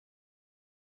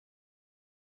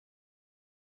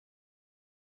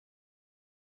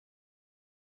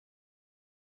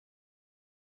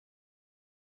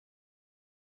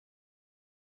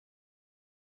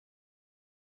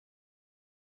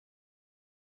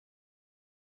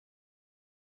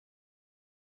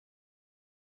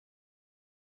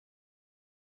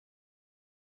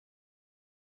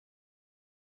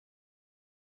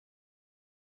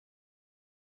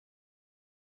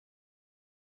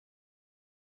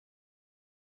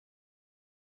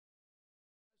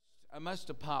I must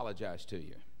apologize to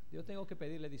you. Yo tengo que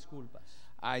pedirle disculpas.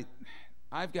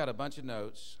 I've got a bunch of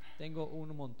notes. Tengo un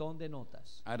montón de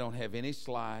notas. I don't have any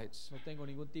slides, No tengo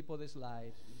ningún tipo de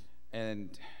slide,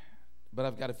 but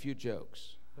I've got a few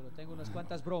jokes. pero tengo unas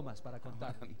cuantas bromas para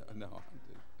contar. No.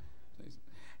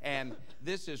 And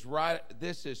this is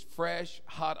fresh,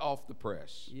 hot off the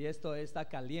press. Y esto está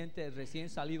caliente, recién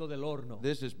salido del horno.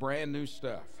 This is brand new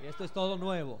stuff. Y esto es todo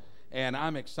nuevo. And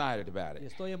I'm excited about Y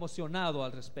it. estoy emocionado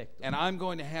al respecto. And I'm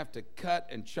going to have to cut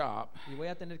and chop, Y voy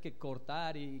a tener que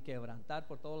cortar y quebrantar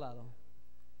por todo lado.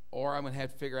 or I'm going to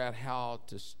have to figure out how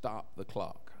to stop the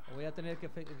clock. Voy a tener que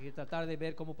tratar de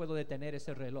ver cómo puedo detener ese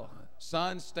reloj.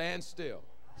 Sun, stand still.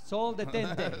 Sol,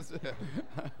 detente.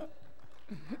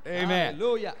 Amen.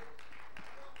 Aleluya.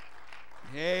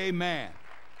 Amen.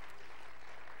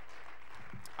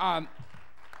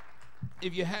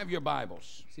 If you have your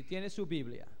Bibles, Si tiene su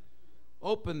Biblia,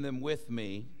 open them with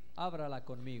me ábrala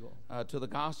conmigo to the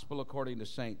Gospel according to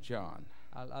St. John.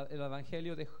 al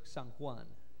Evangelio de San Juan.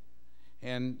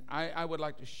 And I would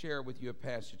like to share with you a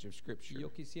passage of Scripture. Yo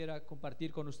quisiera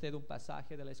compartir con usted un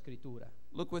pasaje de la Escritura.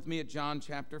 Look with me at John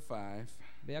chapter 5.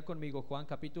 Vea conmigo Juan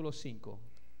capítulo 5.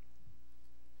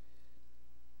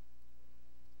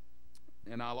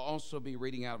 And I'll also be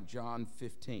reading out of John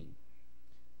 15.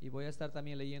 Y voy a estar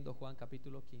también leyendo Juan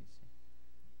capítulo 15.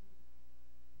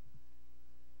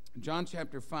 John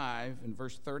chapter 5 and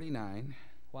verse 39,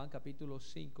 Juan capítulo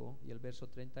 5 y el verso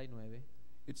 39.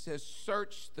 it says,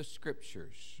 "Search the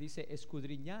Scriptures, Dice,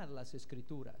 escudriñar las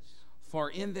Escrituras, for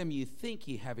in them you think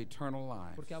ye have eternal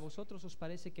life, porque a vosotros os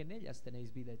parece que en ellas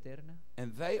tenéis vida eterna,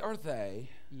 and they are they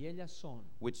y ellas son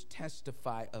which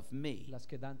testify of me." las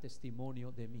que dan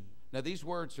testimonio de mí. Now these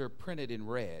words are printed in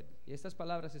red. Y estas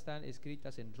palabras están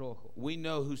escritas en rojo. We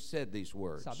know who said these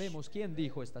words. Sabemos quién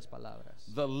dijo estas palabras.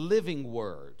 The living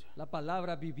Word La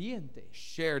palabra viviente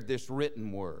shared this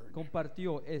written word.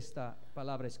 compartió esta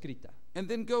palabra escrita. And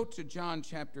then go to John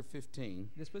chapter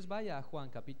 15 Después vaya a Juan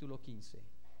capítulo 15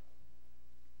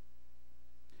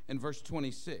 and verse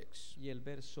 26. y el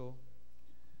verso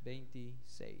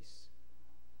 26.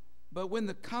 "But when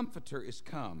the Comforter is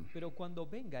come, Pero cuando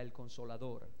venga el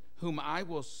Consolador, whom I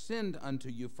will send unto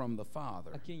you from the a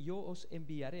Father, quien yo os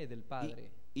enviaré del Padre,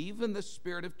 even the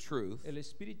Spirit of truth, el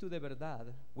Espíritu de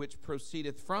verdad, which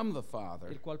proceedeth from the Father,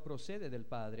 el cual procede del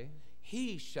Padre,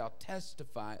 he shall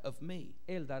testify of me."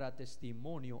 él dará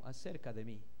testimonio acerca de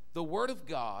mí. The Word of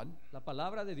God La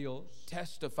palabra de Dios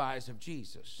testifies of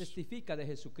Jesus. testifica de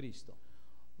Jesucristo.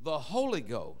 The Holy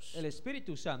Ghost El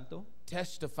Espíritu Santo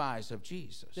testifies of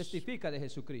Jesus. testifica de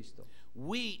Jesucristo.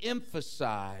 We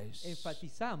emphasize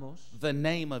Enfatizamos the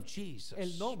name of el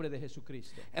Jesus. nombre de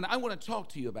Jesucristo. And I want to talk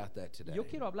to you about that today. Yo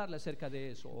quiero hablarle acerca de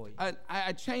eso hoy.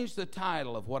 I changed the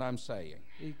title of what I'm saying.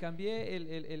 Y cambié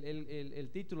el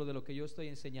título de lo que yo estoy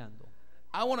enseñando.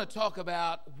 I want to talk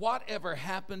about whatever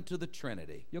happened to the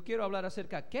Trinity Yo quiero hablar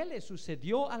acerca de qué le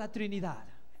sucedió a la Trinidad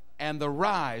and the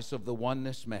rise of the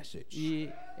Oneness message. y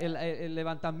el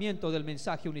levantamiento del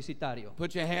mensaje unicitario.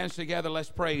 Put your hands together. Let's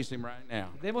praise Him right now.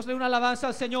 Démosle una alabanza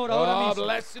al Señor ahora Oh, mismo.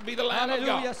 blessed be the Lamb of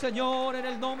Aleluya, God. Señor, en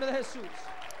el nombre de Jesús.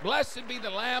 Blessed be the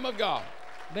Lamb of God.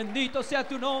 Bendito sea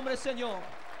tu nombre, Señor.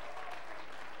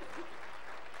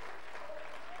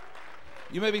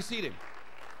 You may be seated.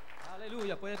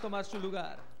 Aleluya, puede tomar su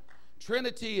lugar.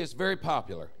 Trinity is very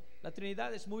popular La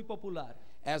Trinidad es muy popular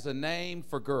as a name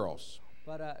for girls.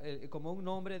 como un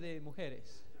nombre de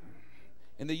mujeres.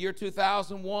 In the year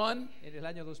 2001, En el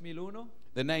año 2001,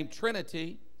 the name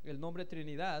Trinity el nombre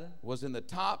Trinidad was in the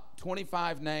top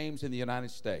 25 names in the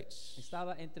United States.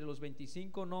 estaba entre los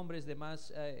 25 nombres de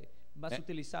más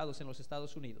utilizados en los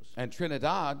Estados Unidos. And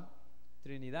Trinidad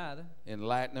Trinidad in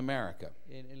Latin America.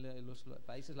 en los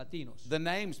países latinos. The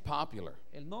name's popular.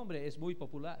 El nombre es muy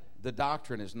popular. The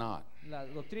doctrine is not. La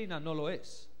doctrina no lo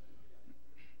es.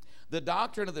 The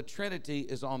doctrine of the Trinity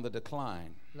is on the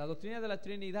decline. La doctrina de la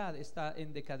Trinidad está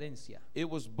en decadencia. It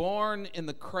was born in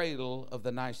the cradle of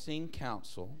the Nicene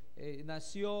Council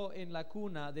Nació en la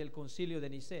cuna del Concilio de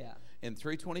Nicea, in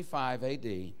 325 AD.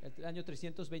 el año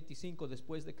 325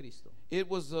 después de Cristo. It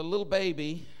was a little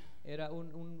baby Era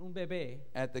un bebé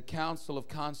at the Council of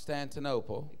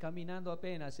Constantinople. caminando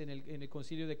apenas en el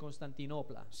Concilio de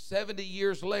Constantinopla. 70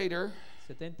 years later,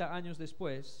 70 años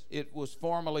después, it was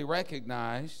formally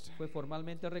recognized fue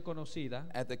formalmente reconocida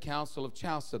at the Council of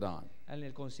Chalcedon. en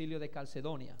el Concilio de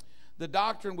Calcedonia. The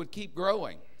doctrine would keep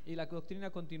growing. Y la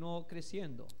doctrina continuó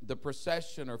creciendo. The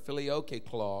procession or filioque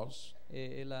clause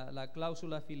La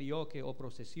cláusula filioque o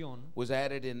procesión was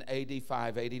added in AD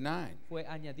 589. fue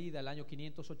añadida el año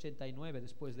 589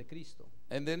 después de Cristo.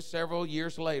 And then several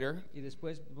years later, Y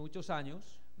después, muchos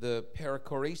años, the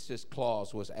perichoresis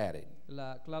clause was added.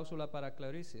 La cláusula para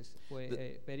clarisis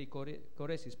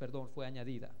pericoresis, perdón, fue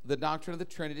añadida. The doctrine of the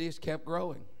Trinity has kept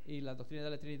growing. Y la doctrina de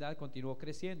la Trinidad continuó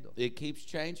creciendo It keeps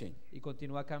changing. y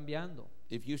continúa cambiando.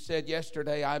 If you said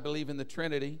yesterday, I believe in the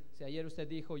Trinity, Si ayer usted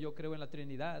dijo yo creo en la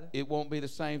Trinidad, it won't be the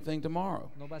same thing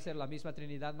tomorrow no va a ser la misma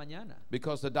Trinidad mañana,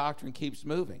 because the doctrine keeps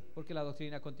moving. porque la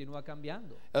doctrina continúa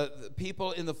cambiando. The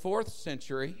people in the 4th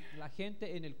century La gente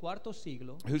en el cuarto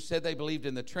siglo who said they believed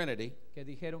in the Trinity que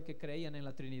dijeron que creían en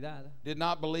la Trinidad did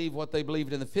not believe what they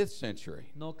believed in the 5th century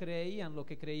no creían lo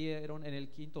que creyeron en el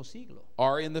quinto siglo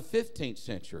or in the 15th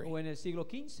century o en el siglo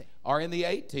XV or in the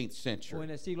 18th o century.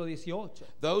 en el siglo XVIII.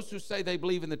 Those who say they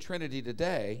believe in the Trinity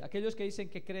today Aquellos que dicen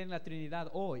que creen en la Trinidad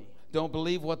hoy don't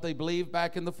believe what they believed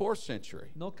back in the 4th century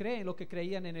no creen lo que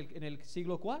creían en el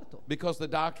siglo IV, because the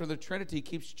doctrine of the Trinity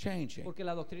keeps changing. porque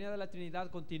la doctrina de la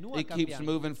Trinidad continúa It keeps cambiando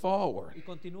moving forward. y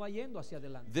continúa yendo hacia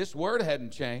adelante. This word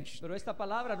hadn't changed. Pero esta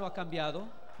palabra no ha cambiado.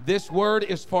 This word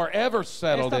is forever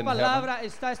settled Esta in heaven. palabra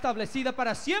está establecida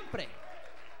para siempre.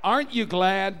 Aren't you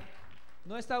glad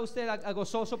 ¿No está usted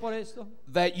gozoso por esto?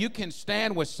 that you can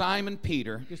stand with Simon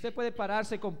Peter Que usted puede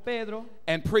pararse con Pedro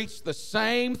and preach the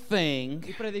same thing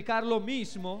y predicar lo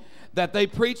mismo that they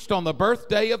preached on the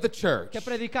birthday of the church? que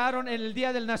predicaron en el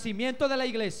día del nacimiento de la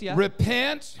iglesia.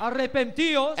 Repent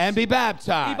Arrepentíos and be y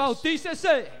baptized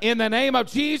bautícese in the name of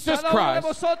Jesus cada uno de Christ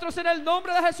vosotros en el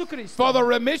nombre de Jesucristo for the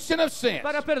remission of sins,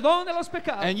 para perdón de los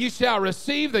pecados, and you shall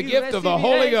receive the y gift of the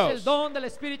Holy recibiréis el Ghost. don del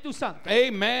Espíritu Santo.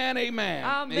 Amen, amen,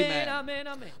 Amén, amen. amén,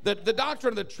 amén. The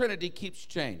doctrine of the Trinity keeps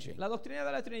changing. La doctrina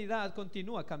de la Trinidad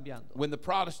continúa cambiando. When the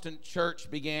Protestant church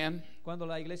began, Cuando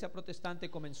la iglesia protestante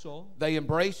comenzó, they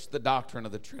embraced the doctrine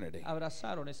of the Trinity.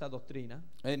 abrazaron esa doctrina.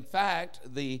 In fact,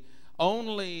 the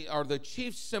only or the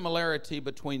chief similarity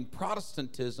between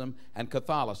Protestantism and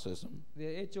Catholicism De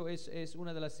hecho, es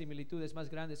una de las similitudes más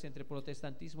grandes entre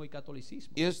protestantismo y catolicismo.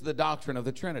 is the doctrine of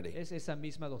the Trinity. Es esa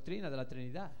misma doctrina de la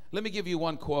Trinidad. Let me give you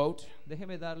one quote.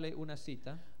 Déjeme darle una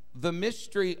cita. The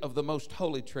mystery of the most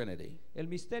holy Trinity El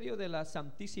misterio de la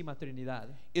Santísima Trinidad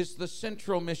is the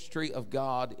central mystery of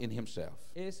God in himself.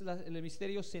 es el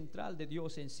misterio central de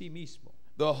Dios en sí mismo.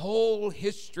 The whole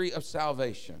history of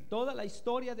salvation Toda la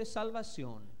historia de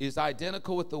salvación is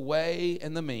identical with the way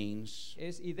and the means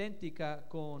es idéntica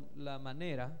con la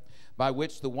manera by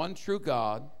which the one true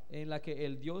God, en la que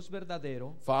el Dios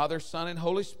verdadero, Father, Son, and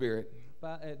Holy Spirit,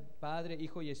 Padre,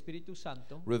 Hijo y Espíritu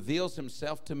Santo, reveals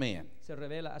himself to men. se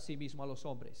revela a sí mismo a los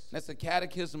hombres. That's the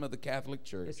Catechism of the Catholic Ese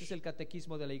Church, es el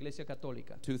catequismo de la Iglesia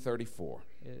Católica, 234.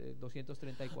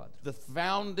 234. The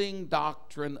founding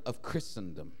doctrine of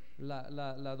Christendom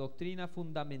La doctrina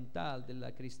fundamental de la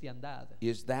cristiandad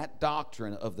is that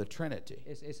doctrine of the Trinity.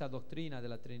 es esa doctrina de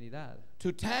la Trinidad.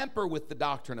 To tamper with the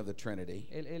doctrine of the Trinity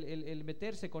El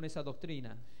meterse con esa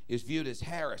doctrina is viewed as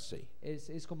heresy.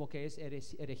 es como que es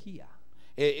herejía.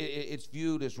 It's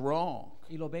viewed as wrong,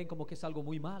 Y lo ven como que es algo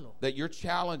muy malo, that you're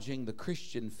challenging the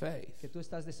Christian faith. que tú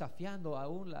estás desafiando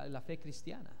aún la fe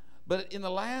cristiana. But in the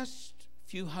last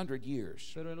few hundred years,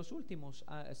 Pero en los últimos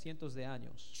cientos de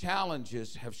años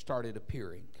challenges have started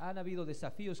appearing. han habido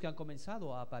desafíos que han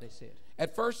comenzado a aparecer.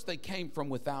 At first, they came from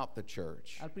without the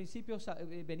church. Al principio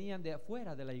venían de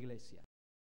afuera de la iglesia.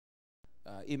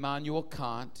 Immanuel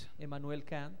Kant Emmanuel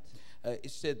Kant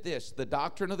said this: the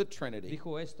doctrine of the Trinity,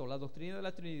 dijo esto: la doctrina de la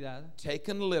Trinidad,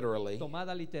 taken literally,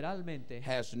 tomada literalmente,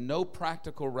 has no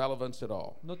practical relevance at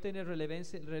all. no tiene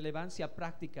relevancia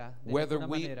práctica de Whether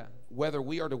ninguna manera.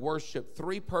 we are to worship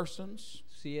 3 persons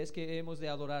Si es que hemos de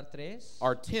adorar 3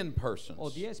 or 10 o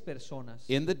persons 10 personas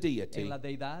in the deity en la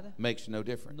deidad, makes no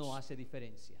difference. no hace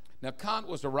diferencia. Now, Kant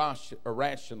was a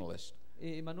rationalist.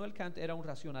 Emmanuel Kant era un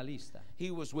racionalista. He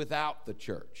was without the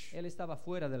church. Él estaba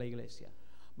fuera de la iglesia.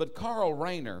 But Karl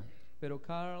Rahner, Pero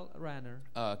Karl Rahner,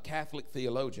 a Catholic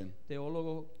theologian,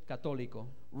 teólogo católico,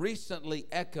 recently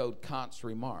echoed Kant's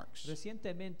remarks.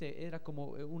 recientemente era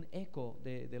como un eco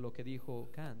de lo que dijo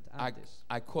Kant antes.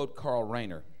 I quote Karl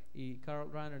Rahner. Y Karl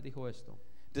Rahner dijo esto: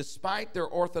 Despite their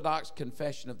orthodox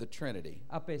confession of the Trinity,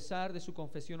 a pesar de su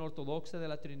confesión ortodoxa de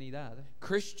la Trinidad,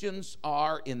 Christians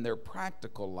are, in their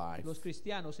practical life, los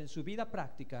cristianos en su vida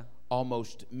práctica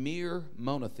almost mere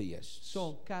monotheists.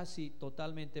 son casi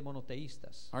totalmente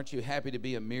monoteístas. Aren't you happy to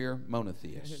be a mere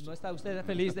monotheist? ¿No está usted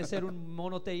feliz de ser un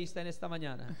monoteísta en esta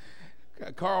mañana?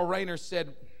 Karl Rahner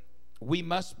said, we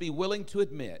must be willing to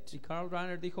admit Y Karl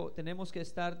Rahner dijo: tenemos que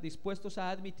estar dispuestos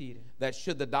a admitir that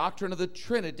should the doctrine of the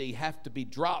Trinity have to be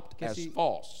dropped Que as si-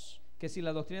 false, que si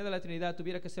la doctrina de la Trinidad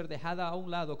tuviera que ser dejada a un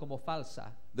lado como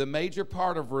falsa, the major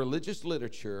part of religious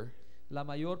literature la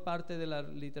mayor parte de la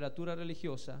literatura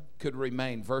religiosa could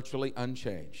remain virtually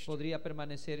unchanged. podría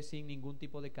permanecer sin ningún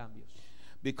tipo de cambios.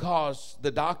 Because the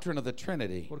doctrine of the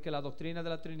Trinity Porque la doctrina de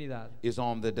la Trinidad is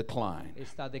on the decline.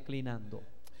 está declinando.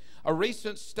 A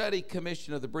recent study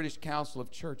commission of the British Council of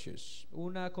Churches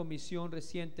Una comisión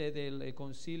reciente del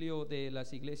Concilio de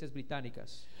las Iglesias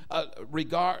Británicas,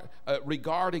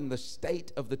 regarding the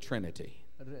state of the Trinity,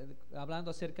 hablando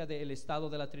acerca del estado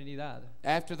de la Trinidad,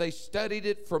 after they studied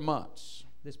it for months,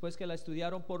 después que la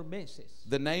estudiaron por meses,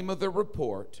 the name of the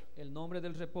report el nombre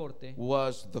del reporte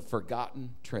was The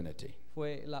Forgotten Trinity.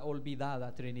 fue la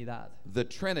olvidada Trinidad. The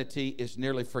Trinity is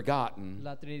nearly forgotten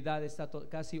La Trinidad está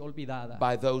casi olvidada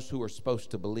by those who are supposed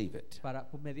to believe it.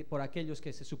 por aquellos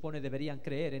que se supone deberían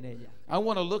creer en ella. I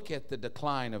want to look at the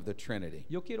decline of the Trinity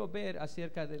Yo quiero ver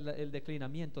acerca del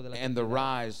declinamiento de la and the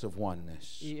Trinidad rise of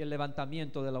oneness. y el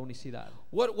levantamiento de la unicidad.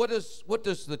 What does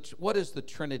the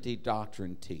Trinity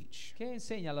doctrine teach? ¿Qué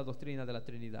enseña la doctrina de la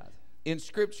Trinidad? In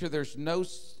Scripture,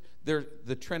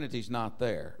 the Trinity's not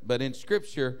there, but in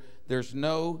Scripture, there's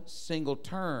no single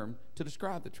term to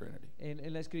describe the Trinity. En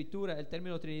la Escritura el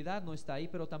término Trinidad no está ahí,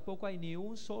 pero tampoco hay ni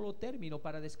un solo término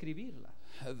para describirla.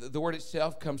 The word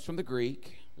itself comes from the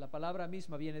Greek, La palabra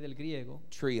misma viene del griego,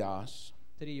 trios,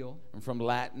 trío, and from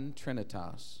Latin,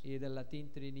 trinitas. y del latín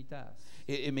trinitas,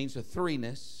 It means a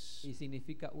threeness y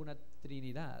significa una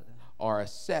trinidad or a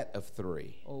set of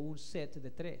three. o un set de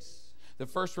tres. The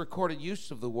first recorded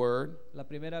use of the word La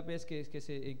primera vez que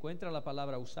se encuentra la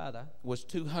palabra usada was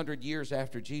 200 years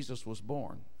after Jesus was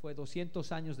born. fue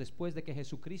 200 años después de que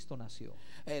Jesucristo nació.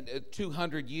 And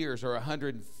 200 years or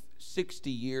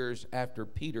 160 years after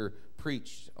Peter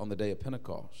preached on the day of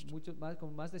Pentecost.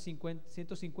 Con más de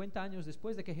 150 años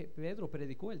después de que Pedro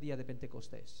predicó el día de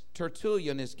Pentecostés.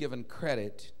 Tertullian is given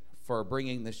credit for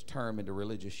bringing this term into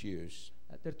religious use.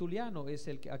 Tertuliano es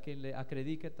a quien le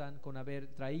acreditan con haber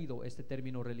traído este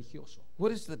término religioso.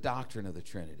 What is the doctrine of the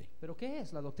Trinity? ¿Pero qué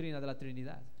es la doctrina de la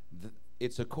Trinidad?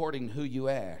 It's according who you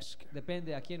ask.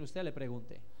 Depende a quien usted le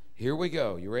pregunte. Here we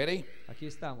go. You ready? Aquí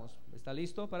estamos. ¿Está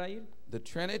listo para ir? The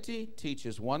Trinity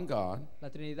teaches one God La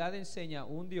Trinidad enseña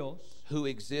un Dios who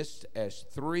exists as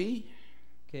three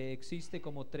que existe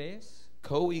como tres,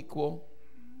 co-equal,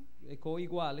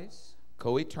 coiguales,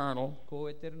 co-eternal,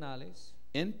 coeternales,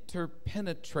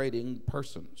 interpenetrating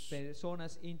persons.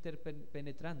 personas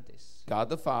interpenetrantes. God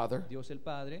the Father, Dios el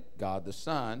Padre, God the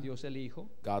Son, Dios el Hijo,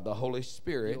 God the Holy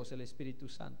Spirit, Dios el Espíritu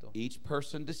Santo. each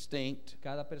person distinct,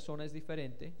 Cada persona es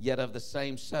diferente, yet of the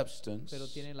same substance. pero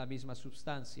tienen la misma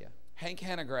sustancia. Hank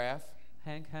Hanegraaff,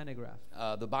 Hank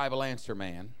Hanegraaff the Bible answer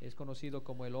man, es conocido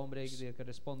como el hombre que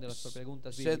responde a las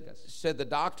preguntas said bíblicas. the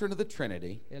doctrine of the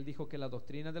Trinity Él dijo que la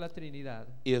doctrina de la Trinidad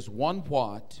is one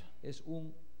what es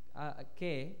un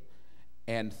qué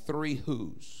and three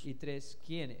whos. y tres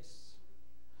quiénes.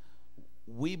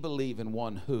 We believe in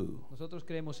one who Nosotros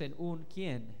creemos en un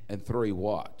quién and three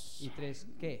whats. y tres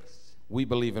qués. We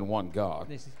believe in one God.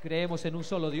 Creemos en un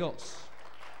solo Dios.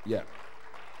 Yeah.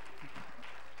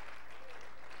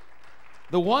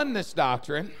 The oneness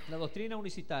doctrine La doctrina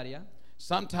unicitaria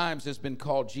sometimes has been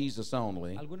called Jesus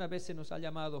only, alguna vez se nos ha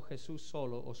llamado Jesús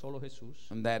solo o solo Jesús,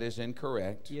 and that is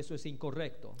incorrect. y eso es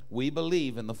incorrecto. We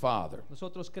believe in the Father.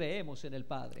 Nosotros creemos en el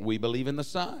Padre, We believe in the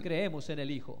Son. creemos en el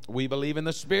Hijo, We believe in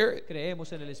the Spirit.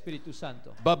 creemos en el Espíritu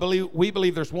Santo, But we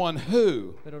believe there's one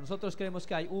who pero nosotros creemos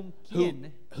que hay un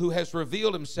quién who has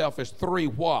revealed himself as three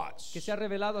whats. que se ha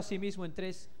revelado a sí mismo en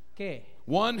tres qué.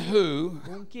 One who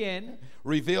Un quién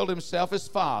revealed himself as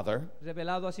Father,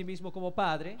 revelado a sí mismo como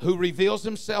Padre, who reveals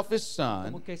himself as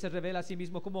como Son, que se revela a sí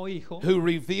mismo como Hijo, who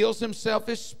reveals himself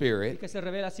as y Spirit. que se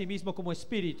revela a sí mismo como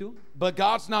Espíritu. But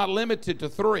God's not limited to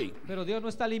three. Pero Dios no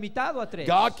está limitado a tres.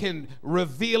 God can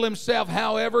reveal himself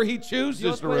however he chooses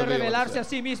Dios to puede reveal revelarse a himself.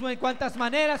 sí mismo en cuantas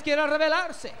maneras quiera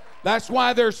revelarse. That's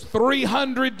why there's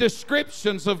 300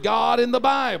 descriptions of God in the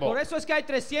Bible. Por eso es que hay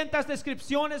 300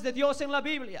 descripciones de Dios en la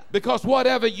Biblia. Because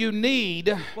whatever you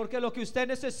need, Porque lo que usted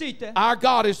necesite, our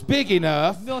God is big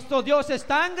enough nuestro Dios es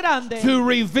tan grande to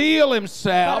reveal para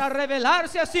himself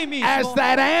revelarse a sí mismo as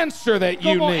that answer that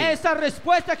you como need. esa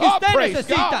respuesta que Oh, usted praise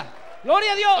necesita. God.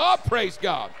 Gloria a Dios. Oh, praise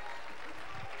God.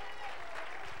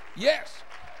 Yes.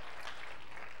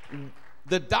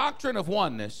 The doctrine of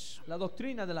oneness La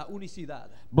doctrina de la unicidad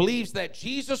believes that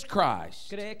Jesus Christ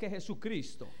cree que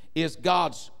Jesucristo is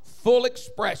God's full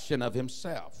expression of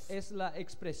himself, es la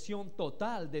expresión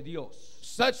total de Dios.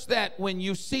 such that when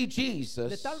you see De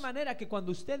Jesus, tal manera que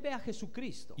cuando usted ve a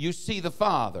Jesucristo, you see the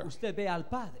Father. usted ve al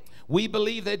Padre. We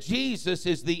believe that Jesus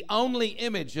is the only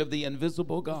image of the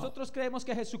invisible God. Nosotros creemos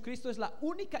que Jesucristo es la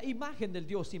única imagen del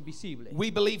Dios invisible. We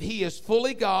believe he is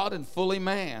fully God and fully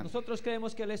man. Nosotros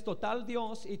creemos que él es total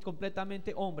Dios y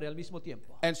completamente hombre al mismo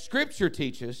tiempo. And Scripture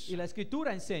teaches Y la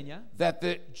Escritura enseña that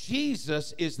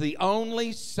Jesus is the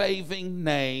only saving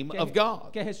name of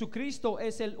God. que Jesucristo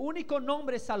es el único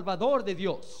nombre salvador de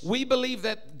Dios. We believe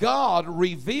that God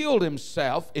revealed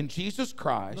himself in Jesus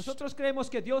Christ Nosotros creemos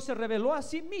que Dios se reveló a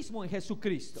sí mismo en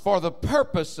Jesucristo for the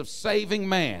purpose of saving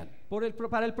man.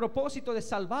 para el propósito de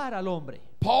salvar al hombre.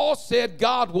 Paul said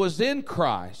God was in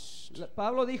Christ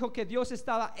Pablo dijo que Dios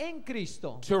estaba en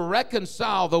Cristo to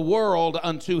reconcile the world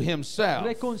unto himself.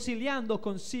 reconciliando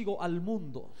consigo al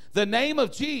mundo. The name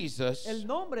of Jesus El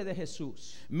nombre de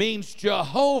Jesús means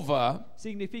Jehovah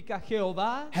significa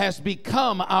Jehová has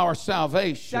become our se ha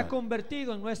salvation.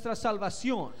 convertido en nuestra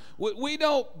salvación. We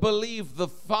don't believe the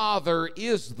Father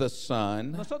is the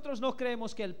Son. Nosotros no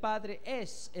creemos que el Padre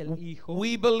es el Hijo.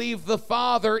 We believe the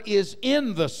Father is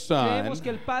in the Creemos Son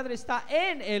que el Padre está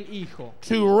en el Hijo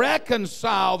to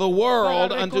reconcile the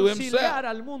world para unto himself. reconciliar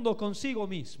al mundo consigo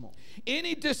mismo.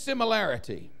 Any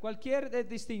dissimilarity Cualquier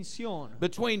distinción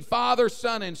between Father,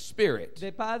 Son, and Spirit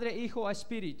de Padre, Hijo a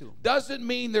Espíritu doesn't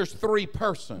mean there's three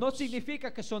persons, no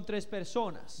significa que son tres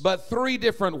personas, but three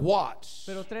different whats,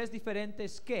 pero tres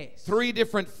diferentes qués, three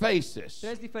different faces,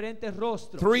 tres diferentes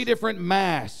rostros, three different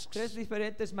masks, tres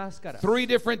diferentes máscaras, three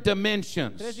different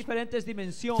dimensions, tres diferentes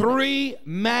dimensiones, three tres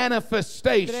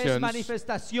manifestations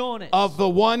manifestaciones of the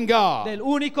one God. del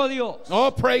único Dios.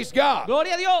 Oh, praise God.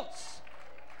 Gloria a Dios.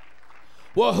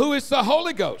 Well, who is the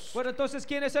Holy Ghost? Bueno, entonces,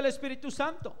 ¿quién es el Espíritu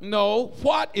Santo? No,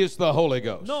 what is the Holy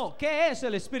Ghost? No, ¿qué es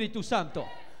el Espíritu Santo?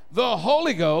 The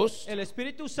Holy Ghost El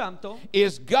Espíritu Santo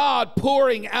is God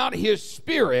pouring out his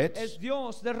Spirit. es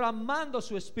Dios derramando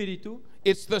su Espíritu.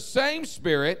 It's the same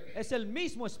Spirit Es el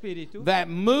mismo Espíritu that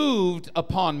moved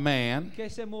upon man, que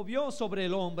se movió sobre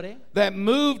el hombre, that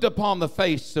moved upon the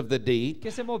face of the deep,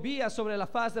 que se movía sobre la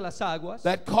faz de las aguas,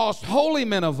 that caused holy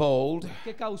men of old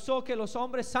que causó que los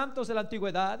hombres santos de la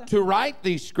antigüedad to write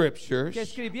these que scriptures.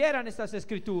 escribieran estas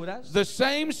escrituras, The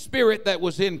same Spirit that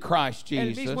was in Christ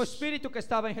el mismo Jesus, Espíritu que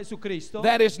estaba en Jesucristo,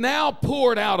 that is now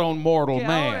poured out on mortal que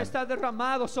ahora man. está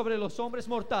derramado sobre los hombres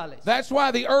mortales. That's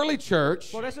why the early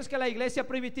church Por eso es que la iglesia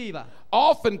primitiva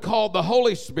often called the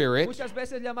Holy Spirit muchas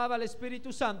veces llamaba al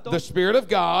Espíritu Santo the Spirit of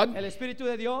God, el Espíritu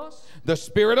de Dios, the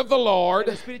Spirit of the el Lord,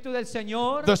 Espíritu del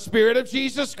Señor, the Spirit of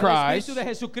Jesus el Christ, Espíritu de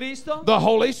Jesucristo, the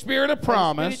Holy Spirit of el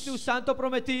promise. Espíritu Santo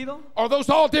prometido. Are those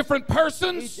all different Y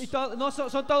persons? no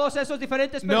son todos esos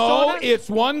diferentes No, personas. it's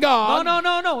one God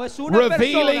No, es una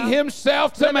revealing persona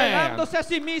himself to man. revelándose a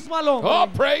sí mismo al hombre. Oh,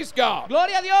 praise God.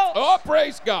 Gloria a Dios. Oh,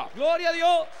 praise God. Gloria a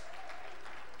Dios.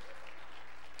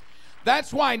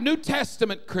 That's why New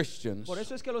Testament Christians Por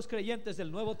eso es que los creyentes del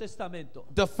Nuevo Testamento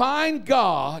define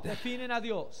God definen a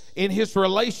Dios in his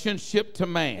relationship to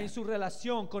en man. su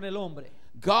relación con el hombre.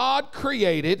 God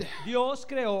created Dios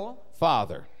creó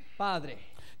Father. Padre.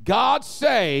 God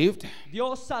saved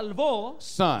Dios salvó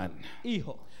Son.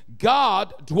 Hijo.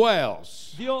 God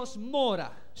dwells Dios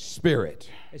mora Spirit.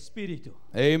 Espíritu.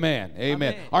 Amen. Amen.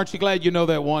 Amen. Aren't you glad you know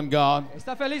that one God?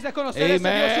 ¿Está feliz de conocer ese Dios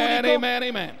Amen. único? Amen.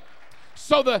 Amen.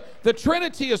 So the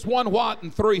Trinity is one what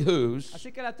and three whos.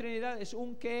 Así que la Trinidad es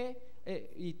un qué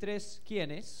y tres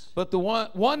quiénes. But the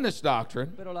oneness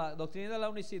doctrine Pero la doctrina de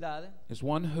la unicidad is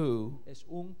one who es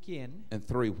un quién and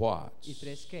three y whats.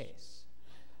 tres qués.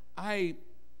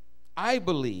 I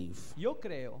believe Yo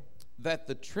creo that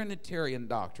the Trinitarian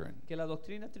doctrine que la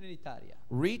doctrina trinitaria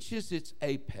reaches its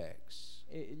apex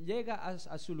llega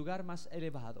a su lugar más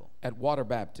elevado at water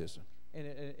baptism.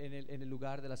 en el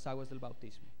lugar de las aguas del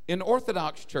bautismo. In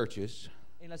Orthodox churches,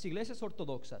 En las iglesias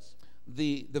ortodoxas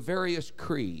the various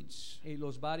creeds, y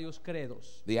los varios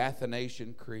credos, the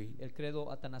Athanasian Creed, el credo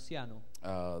atanasiano,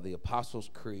 the Apostles'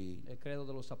 Creed, el credo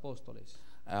de los apóstoles,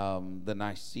 the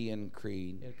Nicene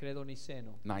Creed, el credo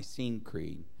niceno, Nicene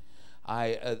Creed.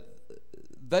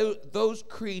 Those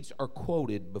creeds are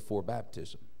quoted before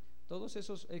baptism. todos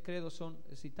esos credos son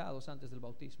citados antes del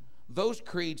bautismo. Those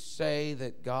creeds say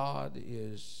that God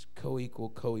is co-equal,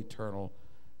 co-eternal,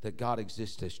 that God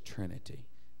exists as Trinity.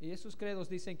 Y esos credos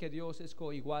dicen que Dios es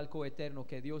coigual, coeterno,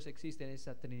 que Dios existe en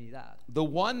esa Trinidad. The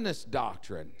oneness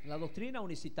doctrine, La doctrina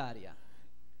unicitaria,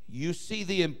 you see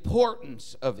the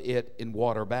importance of it in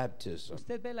water baptism.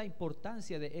 usted ve la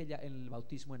importancia de ella en el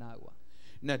bautismo en agua.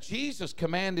 Now, Jesus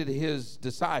commanded his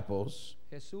disciples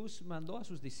Jesús mandó a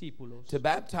sus discípulos to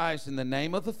baptize in the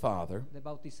name of the Father de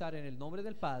bautizar en el nombre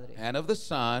del Padre and of the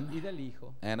Son y del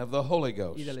Hijo and of the Holy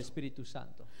Ghost. y del Espíritu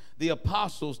Santo. The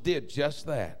apostles did just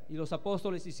that Y los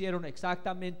apóstoles hicieron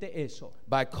exactamente eso,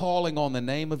 by calling on the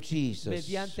name of Jesus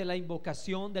mediante la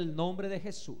invocación del nombre de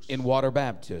Jesús in water en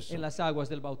baptism. las aguas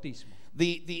del bautismo.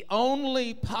 The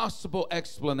only possible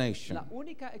explanation La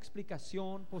única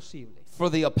explicación posible for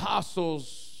the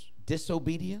apostles'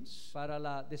 disobedience para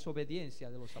la desobediencia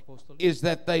de los apóstoles is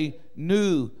that they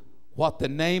knew what the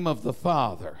name of the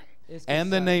Father es que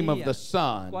and the name of sabían the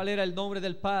Son cuál era el nombre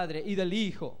del Padre y del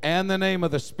Hijo and the name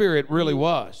of the Spirit really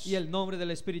was. y el nombre del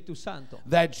Espíritu Santo.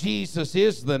 That Jesus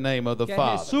is the name of the Que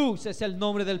Father. Jesús es el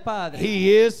nombre del Padre.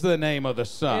 He is the name of the Él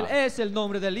Son. es el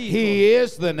nombre del Hijo. He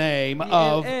is the name Y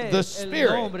of él the es el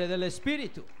Spirit. nombre del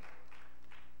Espíritu.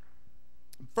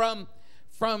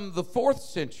 From the 4th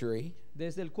century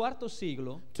Desde el cuarto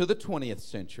siglo to the 20th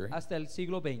century, hasta el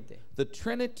siglo XX, the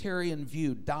Trinitarian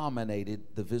view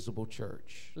dominated the visible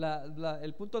church.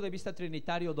 el punto de vista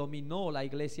trinitario dominó la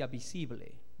iglesia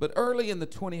visible. But early in the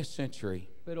 20th century,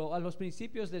 Pero a los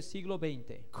principios del siglo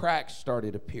XX cracks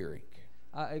started appearing.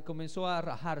 comenzó a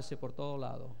rajarse por todo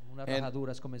lado. Unas And-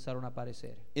 rajaduras comenzaron a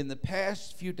aparecer. In the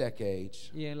past few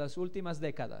decades, Y en las últimas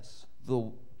décadas,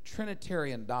 the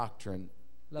Trinitarian doctrine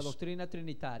la doctrina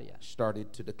trinitaria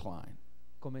started to decline.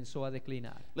 comenzó a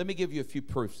declinar. Let me give you a few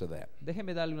proofs of that.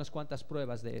 Déjeme darle unas cuantas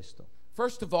pruebas de esto.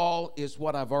 First of all is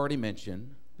what I've already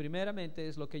mentioned, Primeramente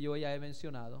es lo que yo ya he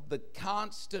mencionado, the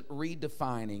constant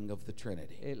redefining of the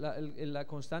Trinity. la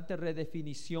constante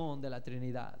redefinición de la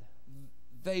Trinidad.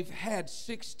 They've had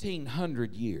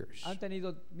 1,600 years Han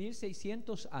tenido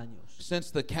 1600 años since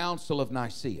the Council of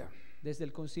Nicaea, desde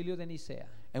el Concilio de Nicea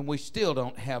and we still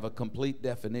don't have a complete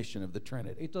definition of the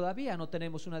Trinity. y todavía no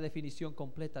tenemos una definición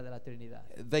completa de la Trinidad.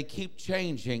 They keep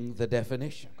changing the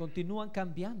definition. Continúan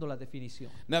cambiando la definición.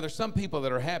 Now, there's some people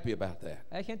that are happy about that.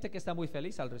 Hay gente que está muy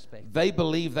feliz al respecto. They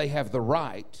believe they have the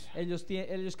right Ellos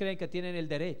creen que tienen el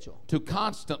derecho to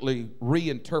constantly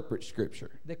reinterpret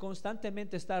Scripture. de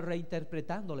constantemente estar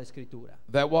reinterpretando la Escritura.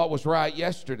 That what was right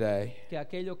yesterday Que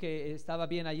aquello que estaba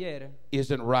bien ayer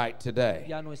isn't right today.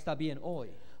 ya no está bien hoy.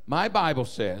 My Bible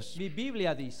says, Mi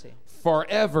Biblia dice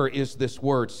forever is this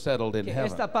word settled in que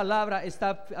heaven. esta palabra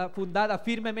está fundada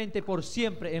firmemente por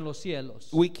siempre en los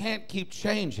cielos. We can't keep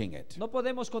changing it, No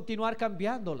podemos continuar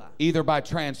cambiándola, either by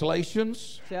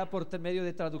translations sea por medio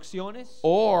de traducciones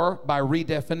or by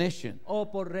redefinition. o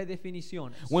por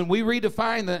redefiniciones. When we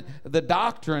redefine the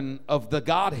doctrine of the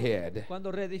Godhead,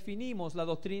 Cuando redefinimos la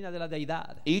doctrina de la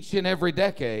deidad each and every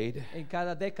decade, en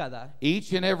cada década,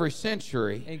 each and every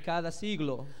century, en cada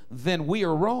siglo, then we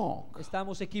are wrong.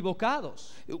 estamos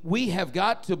equivocados. We have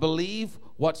got to believe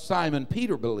what Simon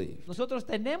Peter believed. Nosotros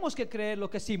tenemos que creer lo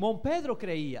que Simón Pedro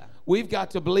creía. We've got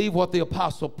to believe what the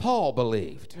Apostle Paul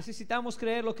believed. Necesitamos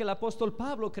creer lo que el apóstol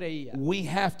Pablo creía. We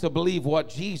have to believe what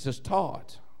Jesus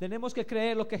taught. Tenemos que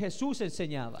creer lo que Jesús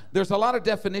enseñaba. There's a lot of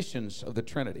definitions of the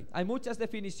Trinity. Hay muchas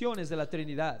definiciones de la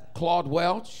Trinidad. Claude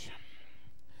Welch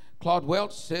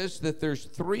says that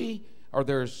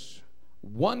there's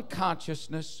one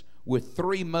consciousness with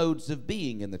three modes of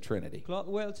being in the Trinity. Claude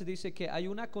Welch dice que hay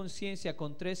una conciencia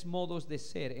con tres modos de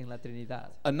ser en la Trinidad.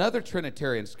 Another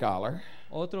Trinitarian scholar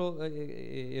Otro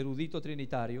erudito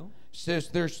trinitario says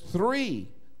there's three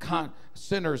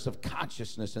centers of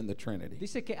consciousness in the Trinity.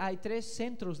 dice que hay tres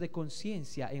centros de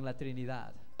conciencia en la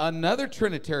Trinidad. Another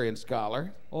Trinitarian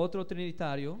scholar Otro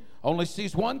trinitario only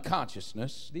sees one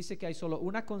consciousness. dice que hay solo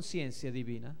una conciencia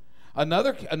divina.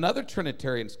 Another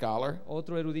Trinitarian scholar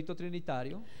Otro erudito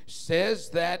trinitario says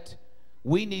that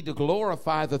we need to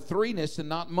glorify the threeness and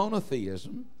not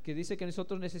monotheism. que dice que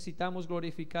nosotros necesitamos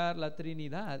glorificar la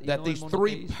Trinidad y That no el these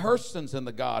three monoteísmo, persons in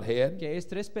the Godhead que es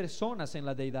tres personas en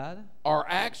la deidad are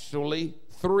actually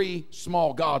three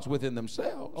small gods within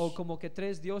themselves. o como que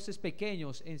tres dioses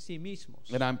pequeños en sí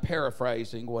mismos. And I'm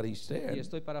paraphrasing what he Y said.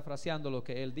 estoy parafraseando lo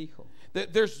que él dijo.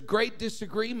 There's great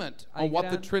disagreement Hay on what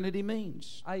the gran- Trinity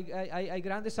means. Hay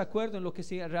gran desacuerdo en lo que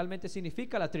realmente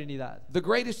significa la Trinidad. The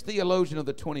greatest theologian of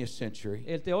the 20th century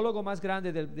El teólogo más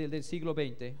grande del siglo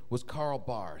XX was Karl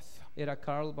Barth, era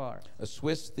Karl Barth. a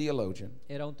Swiss theologian,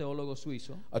 Era un teólogo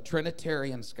suizo, a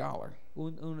Trinitarian scholar,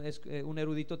 un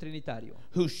erudito trinitario,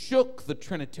 who shook the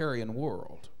Trinitarian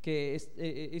world que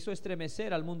hizo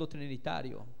estremecer al mundo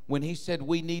trinitario when he said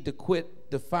we need to quit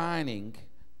defining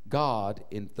God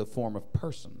in the form of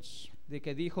persons. de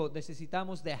que dijo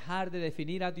necesitamos dejar de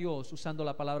definir a Dios usando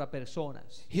la palabra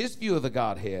personas. His view of the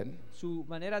Godhead Su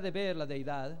manera de ver la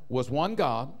deidad was one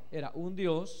God era un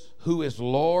Dios who is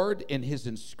Lord in his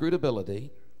inscrutability.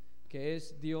 que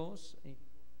es Dios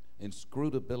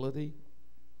Inscrutability?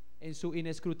 en su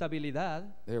inescrutabilidad.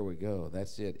 There we go.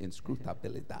 That's it.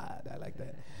 Inscrutabilidad. I like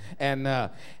that.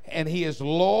 And he is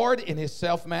Lord in his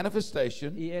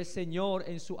self-manifestation. Y es Señor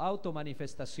en su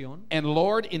automanifestación. And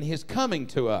Lord in his coming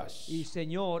to us. Y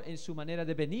Señor en su manera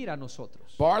de venir a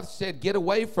nosotros. Barth said, get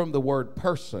away from the word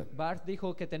person. Barth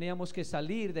dijo que teníamos que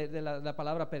salir de la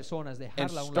palabra personas, And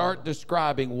dejarla a un start lado.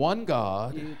 describing one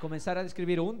God, Y comenzar a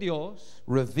describir un Dios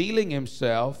revealing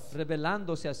himself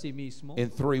revelándose a sí mismo in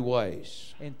three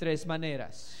ways. en tres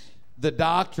maneras. The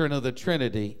doctrine of the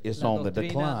Trinity is La on the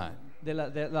doctrina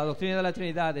decline. la doctrina de la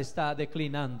Trinidad está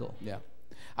declinando. Yeah.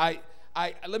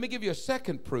 Let me give you a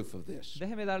second proof of this.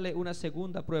 Déjeme darle una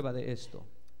segunda prueba de esto.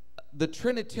 The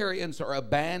Trinitarians are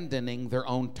abandoning their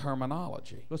own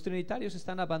terminology. Los trinitarios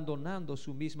están abandonando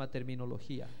su misma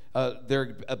terminología.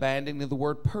 They're abandoning the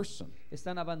word person.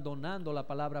 Están abandonando la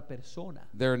palabra persona.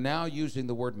 They're now using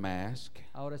the word mask,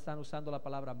 Ahora están usando la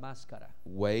palabra máscara,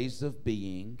 ways of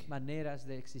being, maneras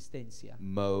de existencia,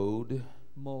 mode,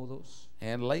 modos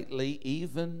and lately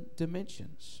even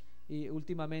dimensions. y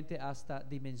últimamente hasta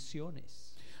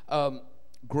dimensiones.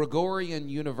 Gregorian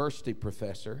University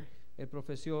professor El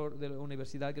profesor de la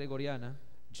Universidad Gregoriana,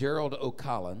 Gerald O.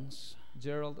 Collins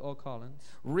Gerald O. Collins,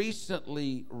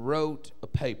 recently wrote a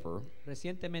paper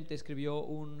recientemente escribió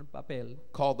un papel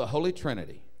called The Holy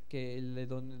Trinity. que le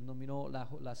denominó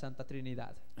la Santa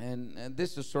Trinidad. And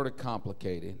this is sort of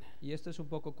complicated. Y esto es un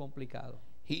poco complicado.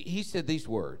 He said these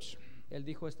words: Él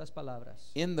dijo estas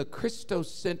palabras. in the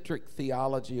Christocentric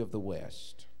theology of the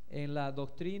West, En la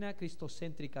doctrina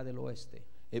cristocéntrica del oeste,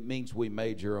 it means we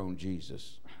made your own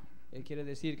Jesus, él quiere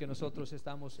decir que nosotros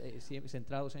estamos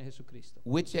centrados en Jesucristo.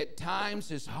 which at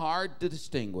times is hard to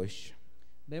distinguish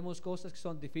Vemos cosas que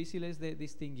son difíciles de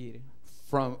distinguir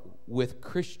with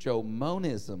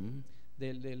Christomonism.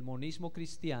 del monismo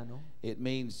cristiano, It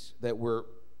means that we're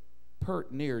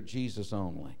pert near Jesus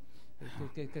only.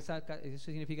 eso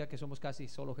significa que somos casi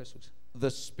solo Jesús. The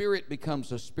Spirit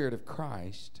becomes a spirit of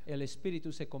Christ El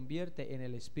Espíritu se convierte en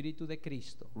el Espíritu de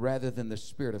Cristo rather than the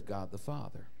Spirit of God the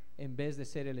Father. en vez de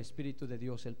ser el Espíritu de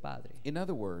Dios el Padre. In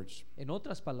other words, En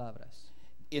otras palabras,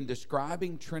 in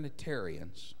describing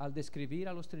Trinitarians, al describir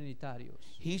a los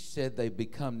trinitarios, he said they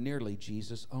become nearly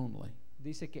Jesus only,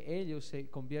 dice que ellos se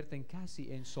convierten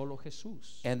casi en solo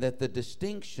Jesús and that the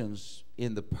distinctions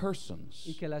in the persons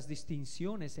y que las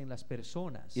distinciones en las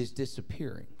personas is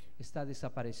disappearing. está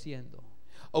desapareciendo.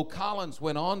 O'Collins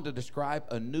went on to describe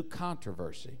a new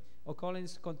controversy.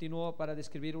 O'Collins continuó para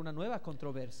describir una nueva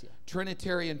controversia.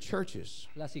 Trinitarian churches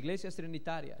Las iglesias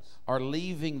trinitarias are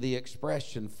leaving the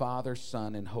expression Father,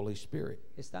 Son, and Holy Spirit.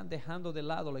 están dejando de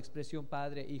lado la expresión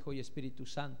Padre, Hijo y Espíritu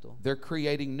Santo. They're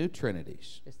creating new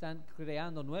trinities Están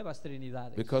creando nuevas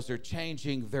trinidades because they're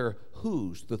changing their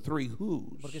who's, the three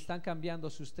who's. porque están cambiando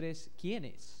sus tres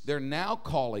quiénes. They're now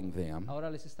calling them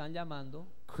Ahora les están llamando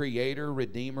Creator,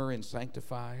 Redeemer, and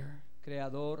Sanctifier,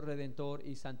 Creador, Redentor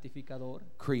y Santificador,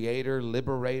 Creator,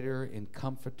 Liberator, and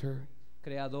Comforter,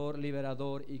 Creador,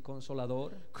 Liberador y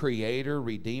Consolador, Creator,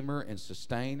 Redeemer, and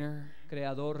Sustainer,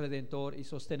 Creador, Redentor y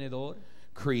Sostenedor,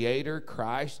 Creator,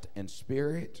 Christ, and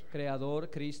Spirit, Creador,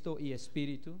 Cristo y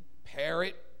Espíritu,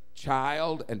 Parent,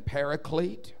 Child, and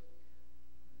Paraclete.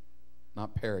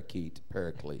 Not parakeet,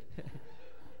 paraclete.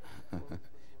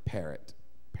 Parrot.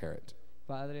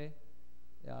 Padre,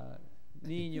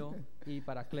 niño y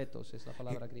paracletos es la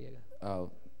palabra griega.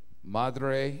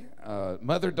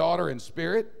 Mother, daughter, and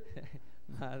spirit.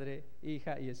 Madre,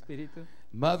 hija y espíritu.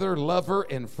 Mother, lover,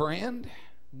 and friend.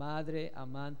 Madre,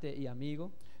 amante y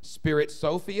amigo. Spirit,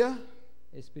 Sophia.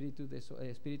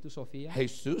 Espíritu Sofía.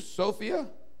 Jesus, Sophia.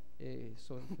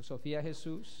 Sofía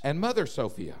Jesús. And Mother,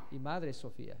 Sophia. Y Madre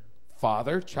Sofía.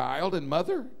 Father, child, and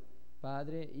mother.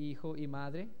 Padre, hijo y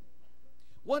madre.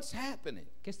 What's happening?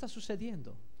 ¿Qué está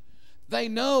sucediendo? They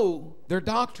know their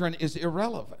doctrine is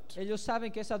irrelevant. Ellos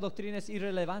saben que esa doctrina es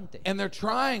irrelevante. And they're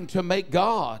trying to make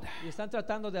God, Y están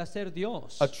tratando de hacer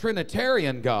Dios, a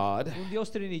Trinitarian God, un Dios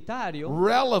trinitario,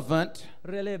 relevant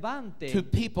relevante to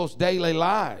people's daily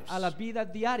lives. a la vida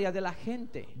diaria de la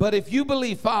gente. But if you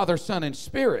believe Father, Son, and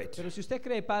Spirit Pero si usted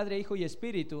cree Padre, Hijo y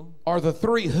Espíritu are the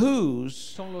three who's,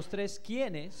 son los tres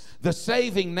quienes, the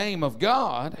saving name of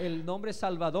God, el nombre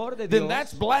salvador de then Dios,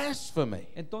 that's blasphemy.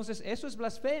 entonces eso es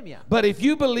blasfemia. But But if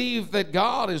you believe that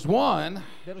God is one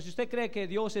Pero si usted cree que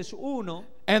Dios es uno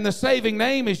and the saving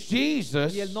name is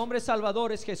Jesus, y el nombre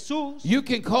salvador es Jesús, you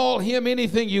can call him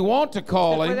anything you want to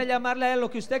call usted puede him, llamarle a él lo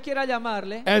que usted quiera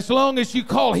llamarle, as long as you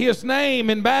call his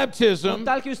name in con baptism,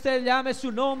 tal que usted llame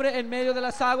su nombre en medio de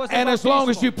las aguas del and as long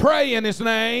as you bautismo, pray in his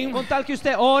name, con tal que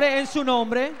usted ore en su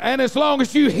nombre, and as long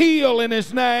as you heal in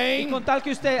his y name, con tal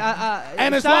que usted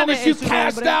and as long sane as you en su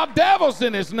cast nombre, out devils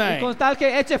in his y name. con tal que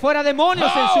eche fuera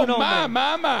demonios en Oh, su nombre.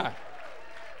 my.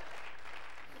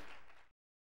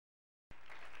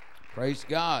 Praise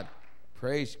God.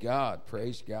 Praise God.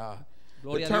 Praise God.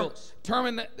 Gloria a Dios.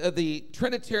 The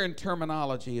Trinitarian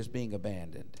terminology is being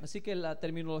abandoned. Así que la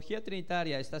terminología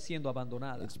trinitaria está siendo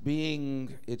abandonada, It's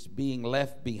being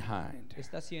left behind.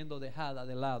 está siendo dejada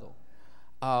de lado.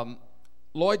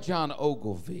 Lloyd John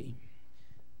Ogilvie,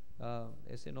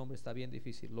 Ese nombre está bien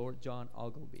difícil, Lord John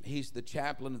Ogilvie. he's the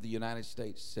chaplain of the United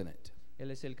States Senate. Él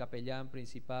es el capellán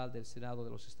principal del Senado de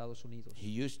los Estados Unidos. He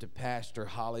used to pastor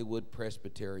Hollywood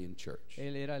Presbyterian Church.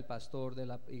 Él era el pastor de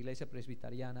la iglesia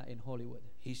presbiteriana en Hollywood.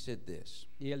 He said this: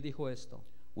 Y él dijo esto: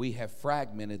 we have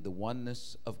fragmented the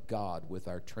oneness of God with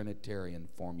our Trinitarian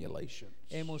formulations.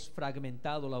 hemos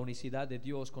fragmentado la unicidad de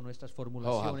Dios con nuestras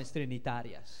formulaciones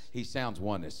trinitarias. He sounds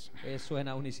oneness.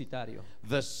 Suena unicitario.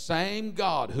 The same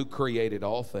God who created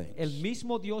all things, El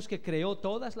mismo Dios que creó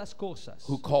todas las cosas,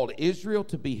 who called Israel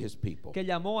to be his people, que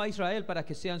llamó a Israel para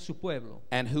que sean su pueblo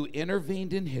and who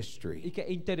intervened in y history que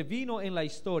intervino en la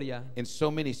historia in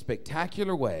so many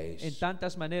spectacular en ways,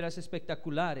 tantas maneras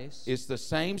espectaculares, is the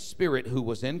same Spirit who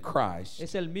was in Christ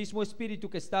es el mismo espíritu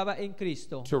que estaba en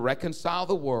Cristo to reconcile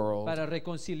the world, para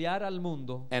reconciliar al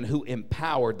mundo and who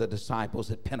empowered the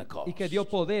disciples at Pentecost. y que dio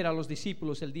poder a los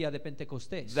discípulos el día de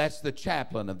Pentecostés. That's the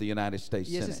chaplain of the United States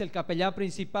Y ese es Senate. el capellán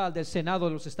principal del Senado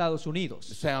de los Estados Unidos.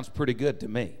 Sounds pretty good to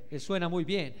me. Suena muy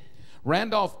bien.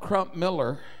 Randolph Crump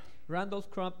Miller Randolph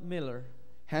Crump Miller,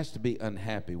 has to be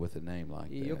unhappy with a name like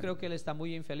y yo creo that. que él está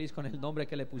muy infeliz con el nombre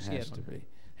que le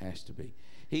Has to be.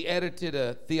 He edited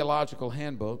a theological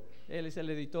handbook. Él es el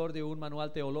editor de un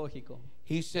manual teológico.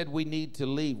 He said we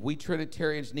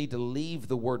Trinitarians need to leave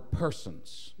the word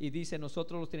persons Y dice,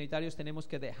 nosotros los trinitarios tenemos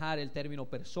que dejar el término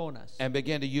personas and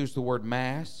begin to use the word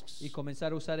masks, y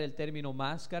comenzar a usar el término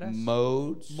máscaras,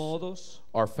 modes, modos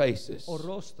or faces o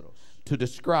rostros to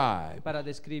describe para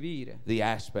describir the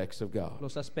aspects of God.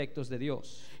 los aspectos de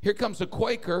Dios. Here comes a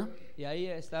Quaker Y ahí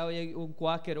está hoy un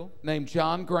cuáquero named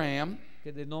John Graham.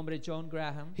 que de nombre John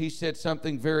Graham, He said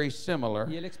something very similar.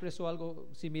 y él expresó algo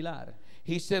similar.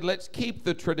 He said, let's keep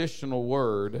the traditional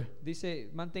word. Dice,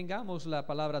 mantengamos la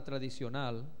palabra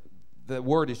tradicional, The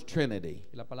word is Trinity,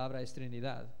 la palabra es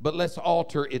Trinidad, but let's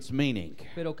alter its meaning.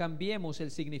 pero cambiemos el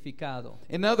significado.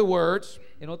 In other words,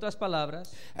 En otras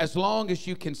palabras, as long as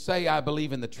you can say, I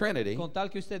believe in the Trinity, con tal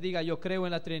que usted diga yo creo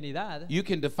en la Trinidad, you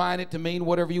can define it to mean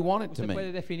whatever you want it to usted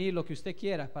puede mean. definir lo que usted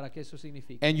quiera para que eso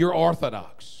signifique. And you're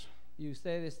orthodox. Y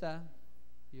usted está,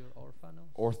 you're orphano.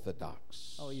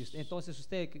 Orthodox. Entonces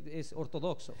usted es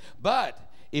ortodoxo. But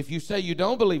if you say you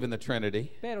don't believe in the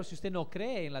Trinity, Pero si usted no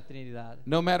cree en la Trinidad,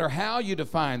 no matter how you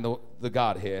define the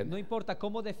Godhead, no importa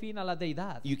cómo defina la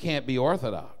deidad, you can't be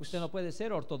orthodox. usted no puede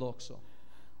ser ortodoxo.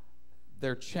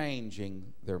 They're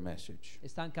changing their message.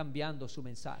 Están cambiando su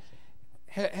mensaje.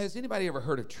 Has anybody ever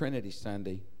heard of Trinity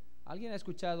Sunday? ¿Alguien ha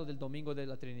escuchado del Domingo de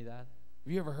la Trinidad?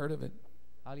 Have you ever heard of it?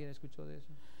 ¿Alguien escuchó de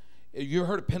eso? You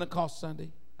heard of Pentecost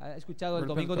Sunday? ¿Ha escuchado el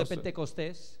Heard of Domingo de Pentecost?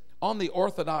 Pentecostés? On the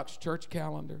Orthodox church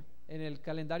calendar, En el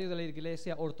calendario de la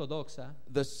iglesia ortodoxa,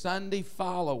 the Sunday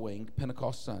following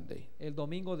Pentecost Sunday el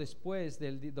domingo después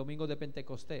del Domingo de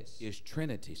Pentecostés is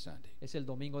Trinity Sunday. es el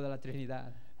Domingo de la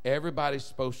Trinidad. Everybody's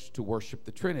supposed to worship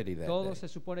the Trinity that Todos day,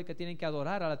 se supone que tienen que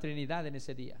adorar a la Trinidad en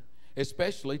ese día,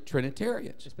 especially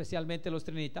Trinitarians. especialmente los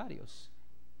trinitarios.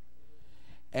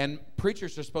 And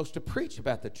preachers are supposed to preach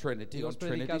about the Trinity on Los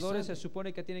Trinity predicadores se Sunday.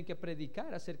 supone que tienen que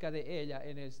predicar acerca de ella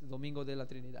en el Domingo de la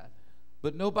Trinidad.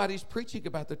 But nobody's preaching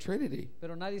about the Trinity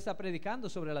Pero nadie está predicando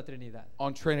sobre la Trinidad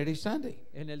on Trinity Sunday.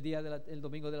 en el día el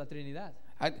Domingo de la Trinidad.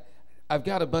 I've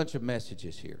got a bunch of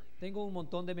messages here Tengo un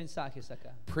montón de mensajes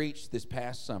acá preached this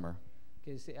past summer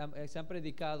que se han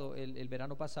predicado el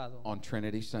verano pasado, on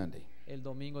Trinity Sunday. el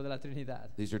Domingo de la Trinidad.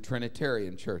 These are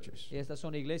Trinitarian churches. Y estas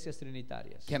son iglesias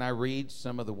trinitarias. Can I read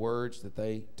some of the words that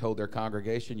they told their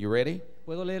congregation? You ready?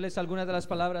 ¿Puedo leerles algunas de las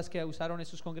palabras que usaron en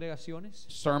sus congregaciones?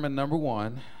 Sermon number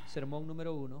 1. Sermón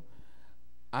número 1.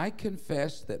 I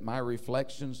confess that my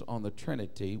reflections on the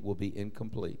Trinity will be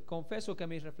incomplete. Confieso que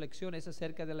mis reflexiones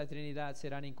acerca de la Trinidad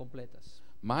serán incompletas.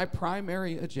 My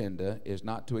primary agenda is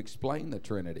not to explain the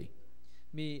Trinity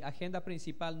Mi agenda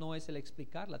principal no es el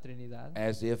explicar la Trinidad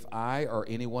as if I or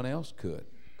anyone else could.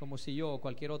 como si yo o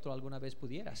cualquier otro alguna vez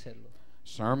pudiera hacerlo.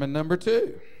 Sermon number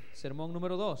 2. Sermón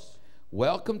número 2.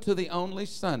 Welcome to the only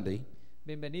Sunday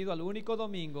Bienvenido al único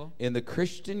domingo in the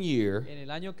Christian year en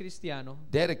el año cristiano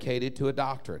dedicated to a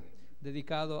doctrine,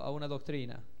 dedicado a una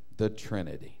doctrina, the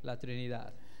Trinity. la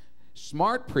Trinidad.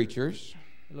 Smart preachers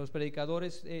Los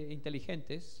predicadores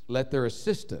inteligentes let their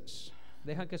assistants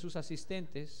dejan que sus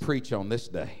asistentes preach on this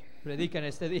day. prediquen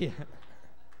este día.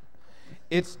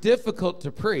 It's difficult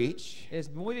to preach Es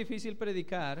muy difícil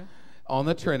predicar on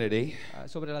the Trinity,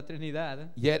 sobre la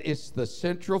Trinidad, yet it's the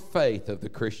central faith of the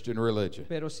Christian religion.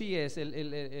 pero sí es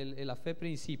la fe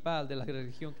principal de la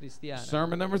religión cristiana.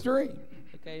 Sermon number 3.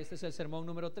 Okay, este es el sermón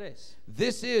número 3.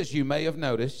 This is, you may have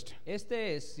noticed,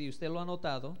 Este es, si usted lo ha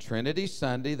notado, Trinity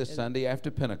Sunday, the Sunday after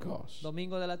Pentecost.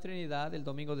 Domingo de la Trinidad, el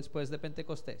domingo después de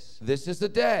Pentecostés. This is the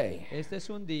day Este es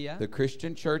un día the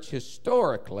Christian church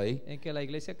historically en que la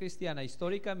iglesia cristiana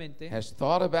históricamente has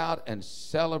thought about and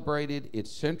celebrated its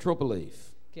central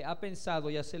belief, que ha pensado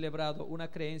y ha celebrado una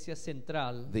creencia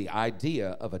central, the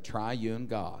idea of a triune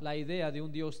God. la idea de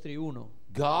un Dios triuno,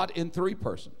 God in 3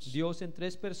 persons. Dios en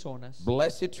 3 personas,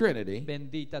 Blessed Trinity.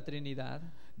 bendita Trinidad.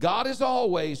 God is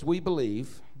always, we believe,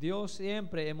 Dios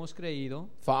siempre hemos creído,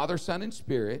 Father, Son, and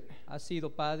Spirit, ha sido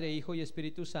Padre, Hijo y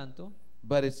Espíritu Santo,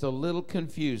 but it's a little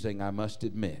confusing, I must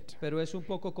admit. pero es un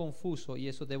poco confuso y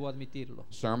eso debo admitirlo.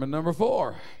 Sermon number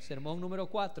 4. Sermón número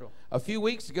 4. A few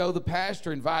weeks ago, the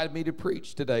pastor invited me to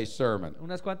preach today's sermon.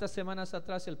 Unas cuantas semanas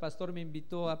atrás el pastor me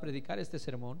invitó a predicar este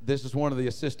sermón. This is one of the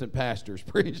assistant pastors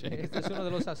preaching. Este es uno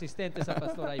de los asistentes al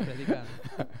pastor ahí predicando.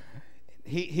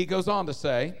 He goes on to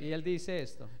say, Y él dice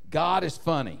esto: God is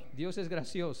funny. Dios es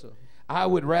gracioso. I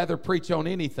would rather preach on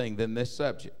anything than this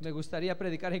subject. Me gustaría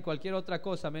predicar en cualquier otra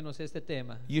cosa menos este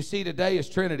tema, You see, today is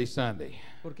Trinity Sunday,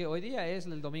 porque hoy día es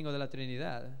el domingo de la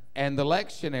Trinidad and the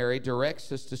lectionary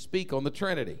directs us to speak on the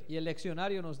Trinity. y el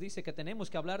leccionario nos dice que tenemos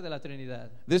que hablar de la Trinidad.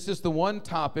 This is the one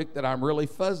topic that I'm really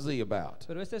fuzzy about.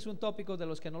 Pero este es un tópico de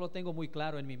los que no lo tengo muy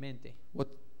claro en mi mente.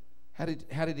 How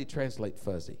did he translate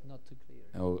fuzzy? Not too clear.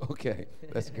 Oh, okay.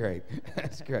 That's great.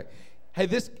 That's great. Hey,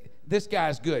 this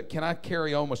guy's good. Can I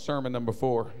carry on with sermon number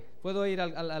 4? ¿Puedo ir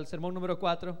al sermón número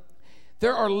 4?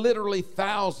 There are literally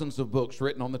thousands of books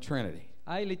written on the Trinity.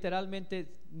 Hay literalmente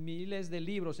miles de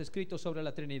libros escritos sobre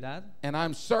la Trinidad And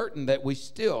I'm certain that we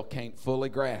still can't fully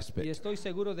grasp y it. estoy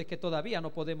seguro de que todavía no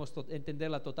podemos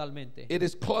entenderla totalmente. It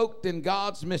is cloaked in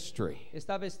God's mystery,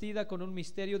 Está vestida con un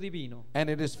misterio divino and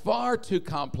it is far too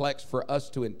complex for us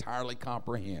to entirely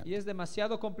comprehend. y es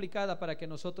demasiado complicada para que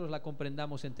nosotros la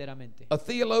comprendamos enteramente. A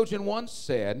theologian once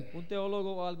said, Un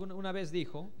teólogo una vez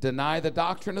dijo: deny the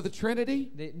doctrine of the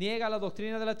Trinity, niega la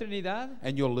doctrina de la Trinidad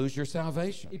and you'll lose your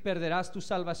salvation. y perderás tu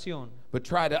salvación. But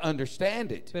try to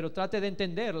understand it, Pero trate de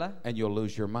entenderla and you'll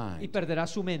lose your y mind. perderá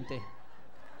su mente.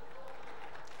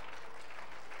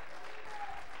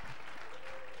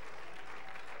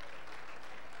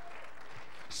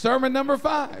 Sermon number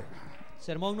 5.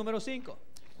 Sermón número 5.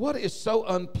 What is so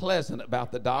unpleasant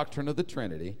about the doctrine of the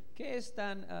Trinity ¿Qué es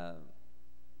tan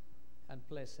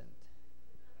unpleasant?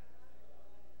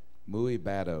 muy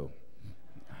bado?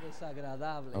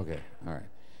 Desagradable. Okay, all right.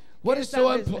 What is so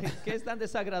unpleasant ¿Qué es tan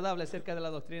desagradable acerca de la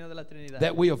doctrina de la Trinidad?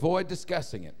 that we avoid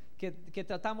discussing it? Que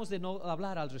tratamos de no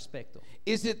hablar al respecto.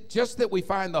 Is it just that we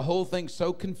find the whole thing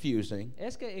so confusing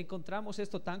Es que encontramos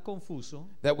esto tan confuso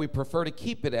that we prefer to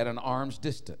keep it at an arm's que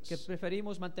distance?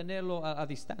 preferimos mantenerlo a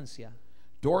distancia.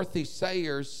 Dorothy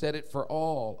Sayers said it for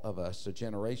all of us a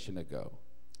generation ago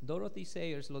Dorothy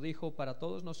Sayers lo dijo para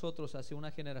todos nosotros hace una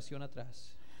generación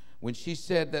atrás, when she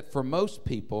said that for most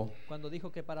people, cuando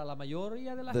dijo que para la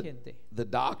mayoría de la gente the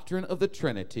doctrine of the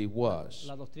Trinity was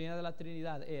la doctrina de la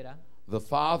Trinidad era the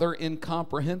Father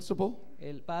incomprehensible,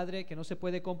 el Padre que no se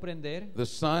puede comprender, the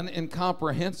Son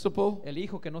incomprehensible, el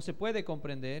Hijo que no se puede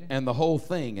comprender, and the whole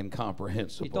thing y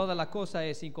incomprehensible. toda la cosa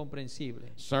es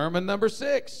incomprensible. Sermon number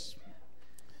 6.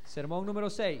 Sermón número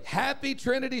 6. Happy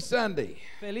Trinity Sunday.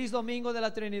 Feliz Domingo de la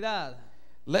Trinidad.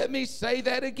 Let me say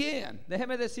that again.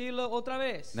 Déjeme decirlo otra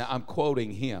vez. Now I'm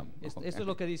quoting him. Esto es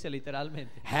lo que dice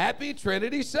literalmente. Happy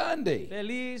Trinity Sunday.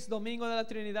 Feliz Domingo de la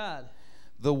Trinidad.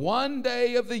 The one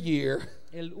day of the year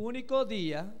El único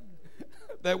día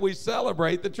that we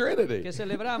celebrate the Trinity. que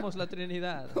celebramos la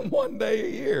Trinidad. One day a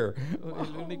year.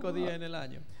 El único día en el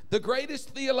año. The greatest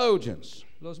theologians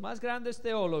Los más grandes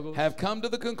teólogos have come to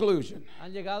the conclusion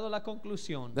han llegado a la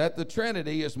conclusión that the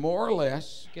Trinity is more or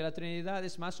less que la Trinidad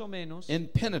es más o menos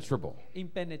impenetrable,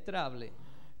 impenetrable,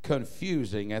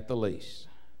 confusing at the least.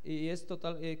 y es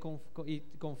total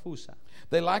confusa.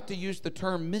 They like to use the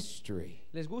term mystery.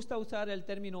 Les gusta usar el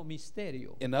término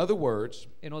misterio. In other words,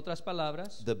 En otras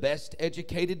palabras, the best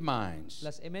educated minds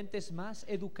las mentes más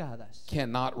educadas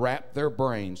cannot wrap their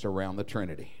brains around the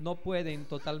Trinity. no pueden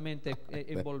totalmente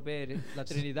envolver la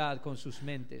Trinidad con sus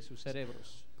mentes, sus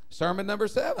cerebros. Sermon number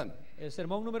 7. El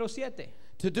sermón número 7.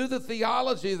 To do the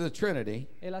theology of the Trinity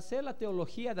El hacer la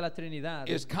teología de la Trinidad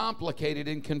is complicated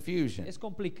and confusion. es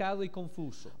complicado y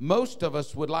confuso. Most of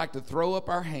us would like to throw up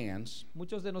our hands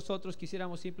Muchos de nosotros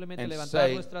quisiéramos simplemente And levantar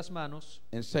say- nuestras manos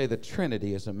and say the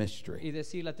Trinity is a y mystery.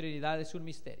 decir la Trinidad es un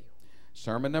misterio.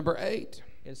 Sermon number 8.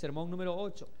 El sermón número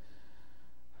 8.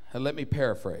 Let me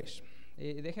paraphrase.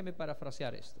 Déjeme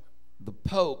parafrasear esto. The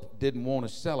Pope didn't want to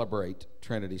celebrate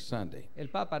Trinity Sunday. El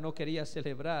Papa no quería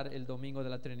celebrar el Domingo de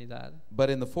la Trinidad,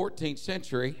 But in the 14th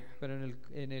century, pero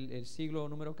el siglo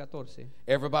número 14,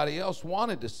 everybody else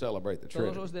wanted to celebrate the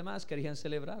todos Trinity. los demás querían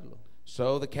celebrarlo.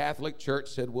 So the Catholic Church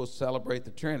said, we'll celebrate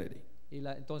the Trinity. Y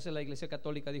entonces la Iglesia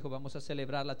Católica dijo, vamos a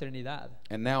celebrar la Trinidad.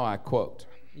 And now I quote.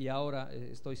 Y ahora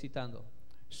estoy citando.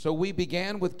 So we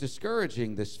began with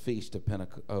discouraging this feast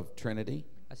of Trinity.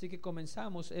 Así que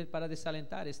comenzamos para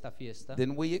desalentar esta fiesta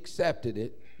Then we accepted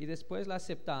it, y después la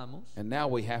aceptamos and now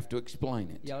we have to explain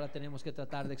y it. ahora tenemos que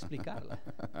tratar de explicarla.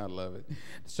 I love it.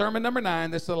 Sermon number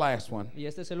 9, this is the last one. Y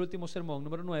este es el último sermón,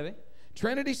 número 9.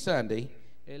 Trinity Sunday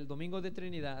El Domingo de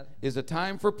Trinidad is a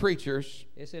time for preachers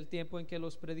es el tiempo en que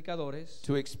los predicadores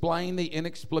to explain the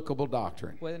inexplicable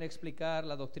doctrine pueden explicar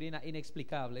la doctrina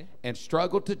inexplicable and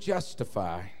struggle to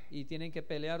justify y tienen que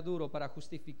pelear duro para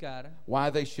justificar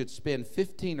why they should spend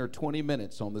 15 or 20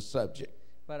 minutes on the subject.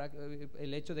 para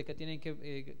el hecho de que tienen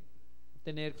que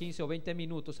tener 15 o 20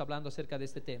 minutos hablando acerca de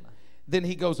este tema. Then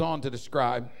he goes on to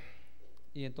describe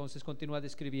Y entonces continúa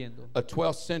describiendo a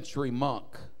 12th century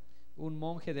monk un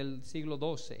monje del siglo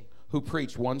XII who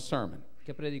preached one sermon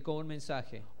que predicó un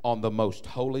mensaje on the most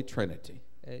holy Trinity.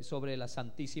 Sobre la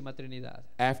Santísima Trinidad.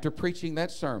 After preaching that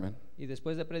sermon, Y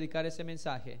después de predicar ese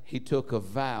mensaje, he took a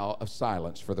vow of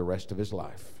silence for the rest of his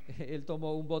life. él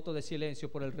tomó un voto de silencio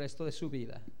por el resto de su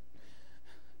vida.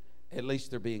 At least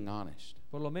they're being honest.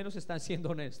 Por lo menos están siendo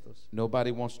honestos.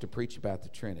 Nobody wants to preach about the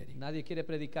Trinity. Nadie quiere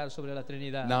predicar sobre la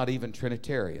Trinidad. Not even Ni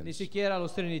Trinitarians siquiera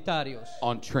los trinitarios.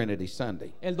 on Trinity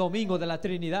Sunday. El Domingo de la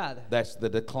Trinidad. That's the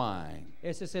decline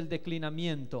Ese es el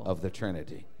declinamiento of the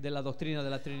Trinity. de la doctrina de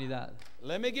la Trinidad.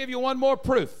 Let me give you one more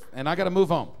proof, and I got to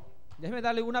move on. Déjeme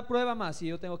darle una prueba más y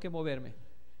yo tengo que moverme.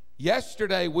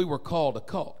 Yesterday we were called a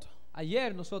cult.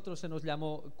 Ayer nosotros se nos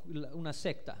llamó una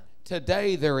secta.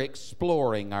 Today they're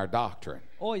exploring our doctrine.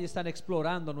 Hoy están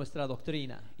explorando nuestra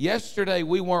doctrina. Yesterday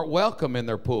we weren't welcome in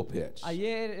their pulpits.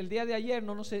 Ayer, el día de ayer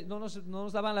no nos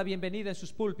daban la bienvenida en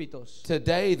sus púlpitos.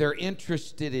 Today they're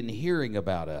interested in hearing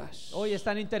about us. Hoy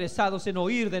están interesados en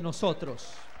oír de nosotros.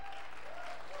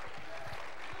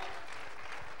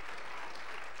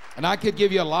 And I could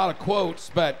give you a lot of quotes,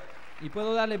 but Y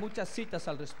puedo darle muchas citas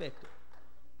al respecto.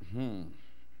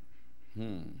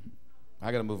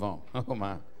 I got to move on. Oh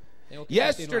my. Tengo que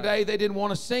Yesterday they didn't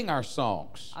want to sing our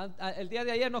songs. continuar. El día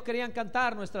de ayer no querían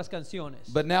cantar nuestras canciones.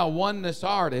 But now Oneness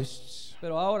artists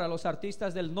Pero ahora los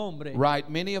artistas del nombre write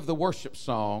many of the worship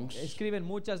songs escriben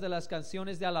muchas de las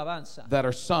canciones de alabanza that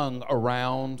are sung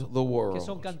around the que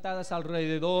son world. cantadas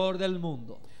alrededor del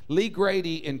mundo. Lee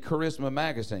Grady in Charisma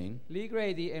magazine Lee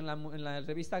Grady en la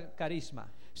revista Carisma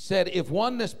said if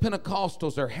Oneness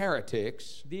Pentecostals are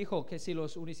heretics, dijo que si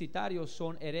los unicitarios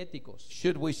son heréticos,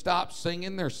 should we stop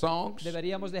singing their songs?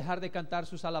 ¿deberíamos dejar de cantar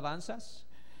sus alabanzas?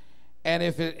 And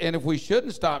if we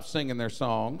shouldn't stop singing their Y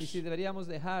songs, si deberíamos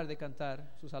dejar de cantar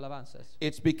sus alabanzas.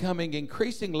 it's becoming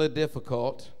increasingly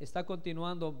difficult Está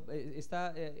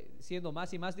siendo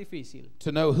más y más difícil to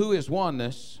know who is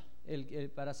Oneness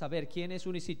para saber quién es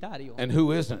unicitario and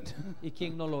who isn't. y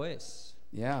quién no lo es.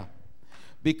 Yeah.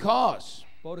 Because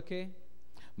Porque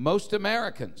most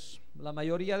Americans la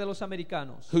mayoría de los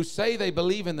americanos who say they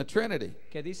believe in the Trinity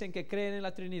que dicen que creen en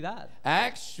la Trinidad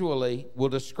actually will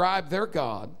describe their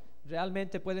God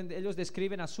realmente ellos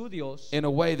describen a su Dios in a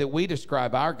way that we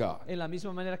describe our God. en la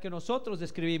misma manera que nosotros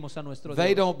describimos a nuestro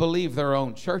They Dios. don't believe their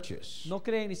own churches. No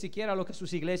creen ni siquiera lo que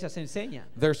sus iglesias enseñan.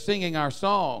 They're singing our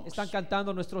songs. Están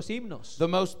cantando nuestros himnos. The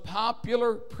most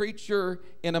popular preacher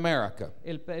in America,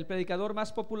 El predicador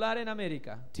más popular en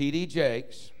América, T.D.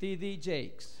 Jakes, T.D.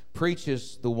 Jakes,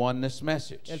 preaches the oneness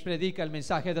message. Él predica el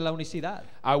mensaje de la unicidad.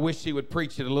 I wish he would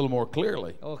preach it a little more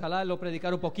clearly. Ojalá lo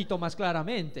predicara un poquito más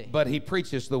claramente. But he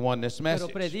preaches the oneness Pero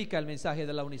message. predica el mensaje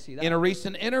de la unicidad. In a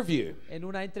recent interview, En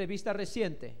una entrevista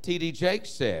reciente, T.D. Jakes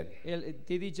said,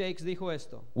 T.D. Jakes dijo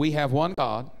esto: we have one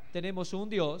God. tenemos un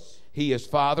Dios. He is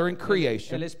Father in Él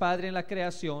creation, es Padre en la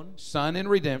creación, Son in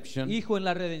redemption, Hijo en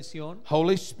la redención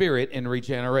Holy Spirit in y el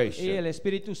regeneration.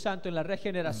 Espíritu Santo en la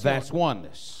regeneración. That's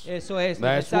oneness. Eso es el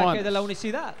That's mensaje de la oneness.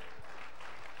 unicidad.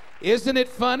 Isn't it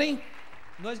funny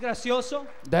 ¿No es gracioso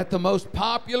that the most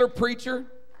popular preacher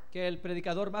que el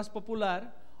predicador más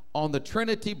popular on the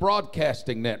Trinity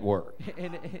Broadcasting Network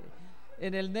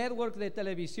en el network de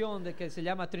televisión de que se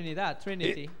llama Trinidad,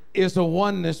 Trinity, is a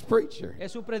oneness preacher?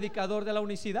 es un predicador de la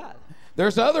unicidad?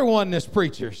 There's other oneness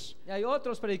preachers Y hay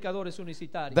otros predicadores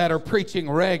unicitarios that are preaching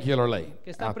regularly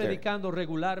que están out there. predicando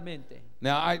regularmente.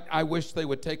 Now, I wish they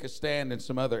would take a stand in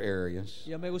some other areas.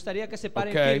 Yo me gustaría que se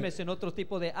paren Okay. firmes en otro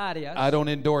tipo de áreas. I don't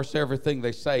endorse everything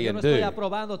they say Yo no and estoy do.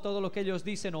 aprobando todo lo que ellos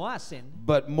dicen o hacen.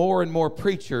 But more and more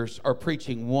preachers are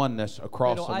preaching oneness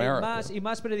across Pero hay America. más y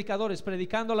más predicadores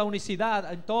predicando la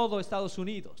unicidad en todo Estados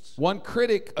Unidos. One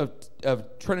critic of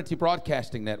Trinity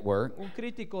Broadcasting Network Un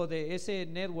crítico de ese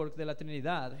network de la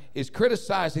Trinidad is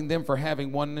criticizing them for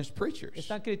having oneness preachers.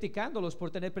 están criticándolos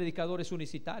por tener predicadores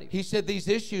unicitarios. He said these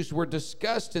issues were discussed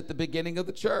at the beginning of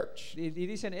the church. Y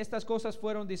dicen, estas cosas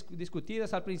fueron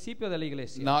discutidas al principio de la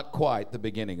iglesia. Not quite the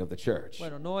beginning of the church.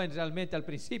 Bueno, no realmente al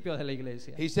principio de la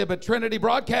iglesia. He said, but Trinity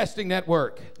Broadcasting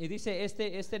Network Y dice,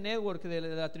 este network de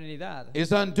la Trinidad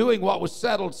is undoing what was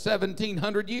settled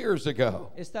 1,700 years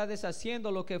ago. está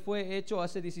deshaciendo lo que fue hecho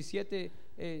hace 17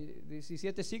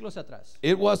 siglos atrás.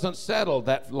 It wasn't settled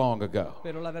that long ago.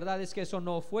 Pero la verdad es que eso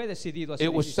no fue decidido hace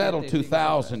It was 17 settled siglos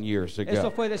 2,000 atrás. years Eso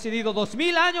ago. fue decidido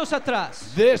 2000 años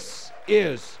atrás. This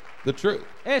is the truth.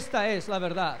 Esta es la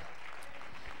verdad.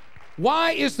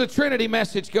 Why is the Trinity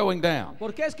message going down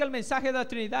 ¿Por qué es que el mensaje de la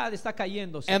Trinidad está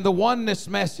cayéndose? and the oneness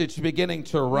message beginning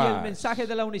to Y el rise? mensaje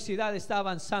de la unicidad está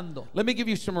avanzando. Let me give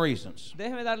you some reasons.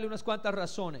 Déjeme darle unas cuantas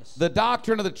razones. The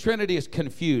doctrine of the Trinity is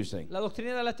confusing. La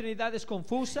doctrina de la Trinidad es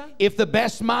confusa. If the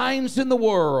best minds in the Si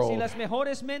world las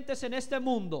mejores mentes en este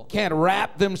mundo can't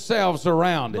wrap themselves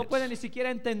around no it, pueden ni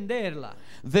siquiera entenderla,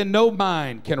 then no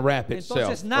mind can wrap itself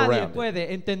entonces nadie around it.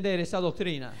 puede entender esa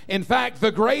doctrina. In fact,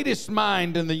 the greatest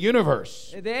mind in the universe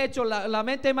De hecho, la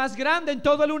mente más grande en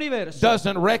todo el universo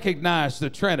doesn't recognize the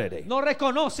Trinity. no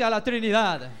reconoce a la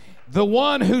Trinidad. The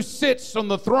one who sits on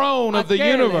the throne of the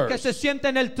Aquel que se universe, siente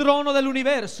en el trono del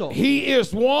universo. he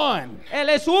is one, Él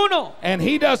es uno. and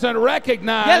he doesn't Y él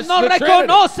recognize no the Trinity.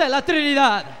 reconoce la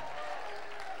Trinidad.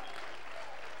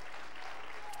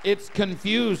 It's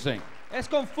confusing. Es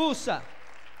confusa.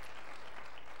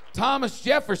 Thomas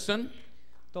Jefferson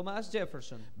Thomas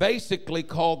Jefferson, basically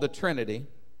called the Trinity.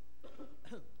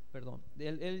 perdón,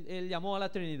 él llamó a la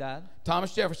Trinidad.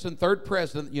 Thomas Jefferson, third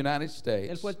president of the United Él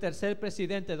States, fue el tercer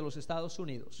presidente de los Estados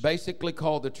Unidos. basically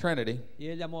called the Trinity Y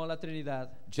él llamó a la Trinidad,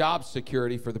 job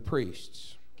security for the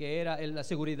priests. que era la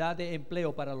seguridad de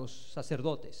empleo para los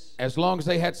sacerdotes. As long as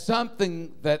they had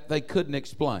something that they couldn't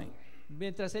explain,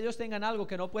 Mientras ellos tengan algo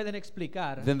que no pueden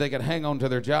explicar, then they could hang on to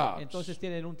their jobs. entonces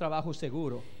tienen un trabajo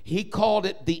seguro. He called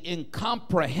it the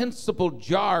incomprehensible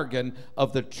jargon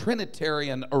of the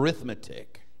Trinitarian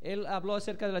arithmetic. Él habló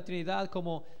acerca de la Trinidad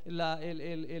como la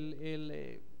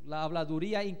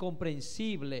habladuría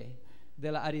incomprensible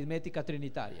de la aritmética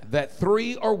trinitaria. That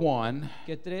three are one,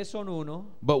 Que tres son uno,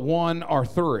 but one are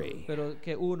three. pero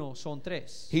que uno son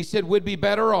tres. He said we'd be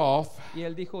better off Y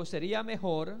él dijo, sería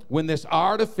mejor when this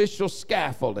artificial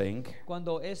scaffolding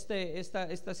cuando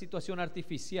esta situación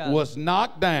artificial was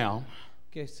knocked down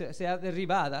que sea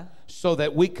derribada so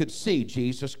that we could see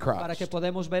Jesus para que Christ.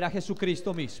 podamos ver a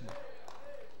Jesucristo mismo.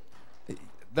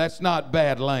 That's not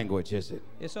bad language, is it?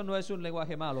 Eso no es un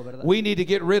lenguaje malo, ¿verdad? We need to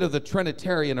get rid of the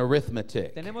Trinitarian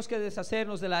arithmetic. Tenemos que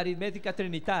deshacernos de la aritmética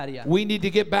trinitaria. We need to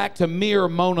get back to mere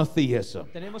monotheism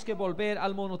Tenemos que volver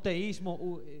al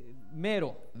monoteísmo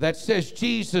mero, that says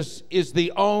Jesus is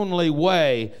the only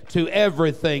way to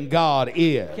everything God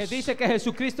que is. dice que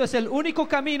Jesucristo es el único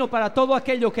camino para todo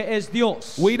aquello que es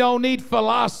Dios. We don't need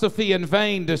philosophy and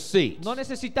vain deceit. No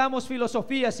necesitamos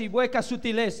filosofías y huecas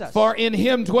sutilezas, For in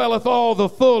him dwelleth all the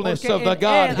fullness porque of the en él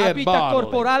Godhead habita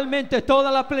bodily. corporalmente toda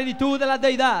la plenitud de la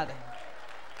deidad.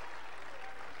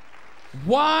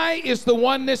 Why is the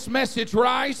oneness message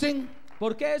rising?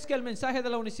 ¿Por qué es que el mensaje de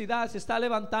la unicidad se está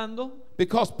levantando?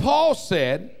 Because Paul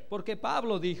said, Porque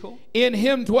Pablo dijo, in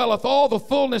him dwelleth all the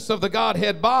fullness of the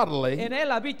Godhead bodily, en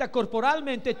él habita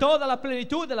corporalmente toda la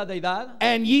plenitud de la deidad,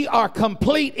 and ye are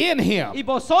complete in y him.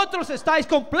 vosotros estáis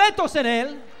completos en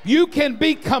él. You can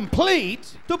be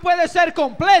complete Tú puedes ser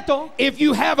completo if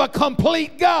you have a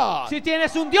complete God. si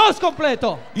tienes un Dios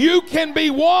completo. You can be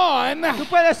one Tú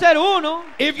puedes ser uno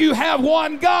if you have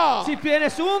one God. si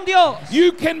tienes un Dios.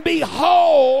 You can be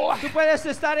whole Tú puedes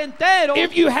estar entero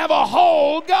if you have a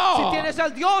whole si God. tienes al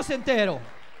Dios entero.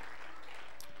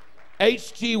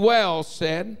 H.G. Wells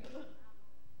said,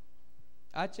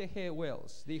 H.G.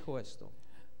 Wells dijo esto.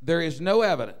 there is no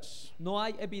evidence No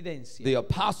hay evidencia the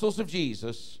apostles of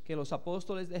Jesus que los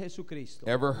apóstoles de Jesucristo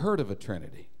ever heard of a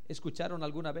Trinity. escucharon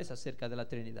alguna vez acerca de la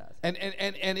Trinidad. And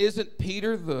isn't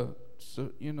Peter the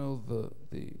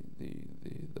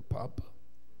Papa?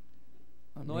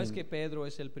 No es que Pedro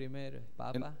es el primer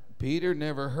papa, Peter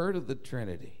never heard of the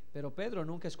Trinity. pero Pedro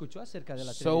nunca escuchó acerca de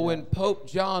la So when Trinidad. Pope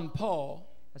John Paul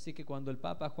Así que cuando el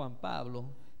Papa Juan Pablo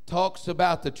talks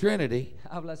about the Trinity,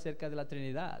 habla acerca de la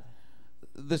Trinidad,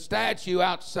 the statue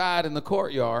outside in the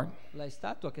courtyard la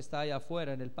estatua que está allá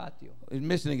afuera en el patio, is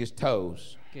missing his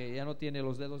toes. que ya no tiene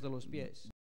los dedos de los pies.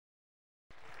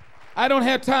 I don't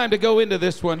have time to go into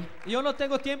this one, Yo no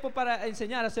tengo tiempo para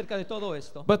enseñar acerca de todo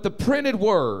esto, but the printed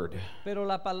word pero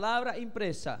la palabra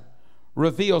impresa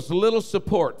reveals little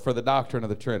support for the doctrine of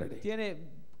the Trinity. tiene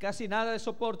casi nada de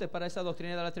soporte para esa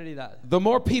doctrina de la Trinidad. The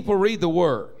more people read the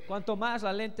word, Cuanto más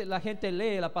la gente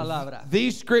lee la palabra,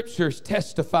 these scriptures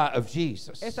testify of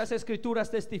Jesus, estas escrituras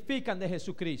testifican de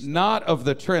Jesucristo, not of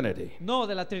the Trinity. no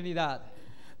de la Trinidad.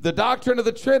 The doctrine of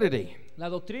the Trinity La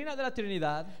doctrina de la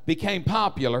Trinidad became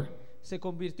popular se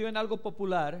convirtió en algo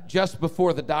popular just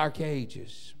before the Dark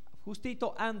Ages.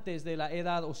 justito antes de la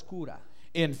Edad Oscura.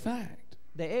 In fact,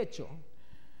 De hecho,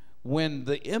 when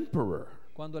the emperor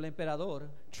cuando el emperador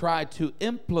tried to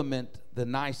implement the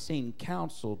Nicene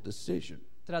Council decision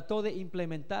trató de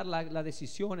implementar la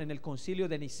decisión en el concilio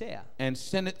de Nicea and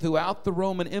sent it throughout the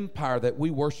Roman Empire that we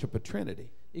worship a Trinity,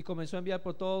 y comenzó a enviar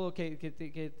por todo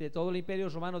que todo el imperio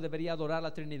romano debería adorar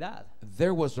la Trinidad,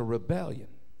 there was a rebellion.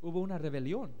 hubo una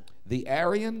rebelión. The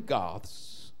Aryan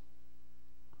Goths,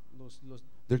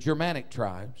 the Germanic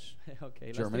tribes,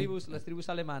 Okay, Germany, las tribus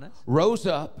alemanas rose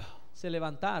up se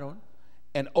levantaron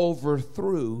and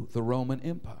overthrew the Roman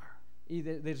Empire y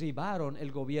derribaron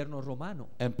el gobierno romano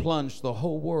and plunged the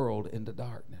whole world into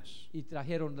darkness. y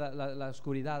trajeron la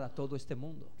oscuridad a todo este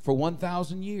mundo. For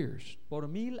 1,000 years, Por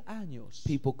 1000 años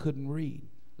people couldn't read.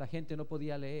 la gente no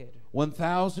podía leer.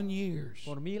 1,000 years,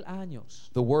 Por 1000 años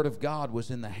the Word of God was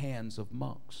in the hands of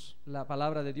monks la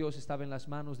palabra de Dios estaba en las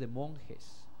manos de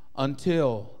monjes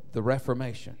until the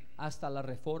Reformation, hasta la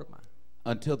Reforma,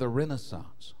 until the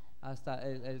Renaissance, hasta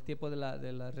el tiempo del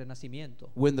Renacimiento,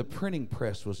 when the printing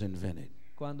press was invented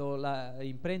cuando la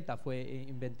imprenta fue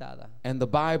inventada and the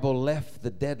Bible left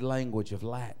the dead language of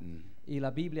Latin y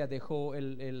la Biblia dejó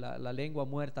la lengua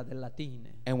muerta del latín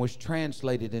and was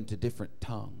translated into different y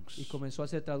tongues. comenzó a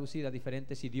ser traducida a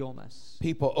diferentes idiomas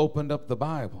People opened up the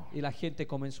Bible y la gente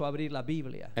comenzó a abrir la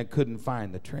Biblia and couldn't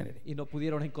find the Trinity. y no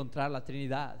pudieron encontrar la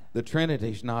Trinidad. The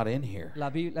Trinity's not in here. La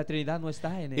Trinidad no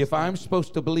está en If esto. I'm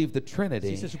supposed to believe the Si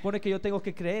Trinity se supone que yo tengo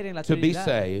que creer en la to be Trinidad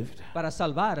saved, para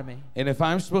salvarme and if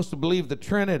I'm supposed to believe the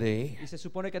Trinity y se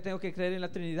supone que tengo que creer en la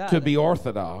Trinidad to be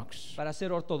orthodox, para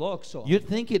ser ortodoxo, you'd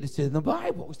think it's in the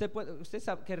Bible. usted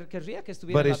querría que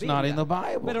estuviera But en la it's not in the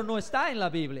Biblia, Bible. pero no está en la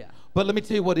Biblia. But let me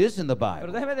tell you what is in the Pero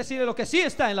Bible. déjeme decirle lo que sí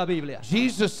está en la Biblia.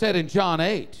 Jesus said in John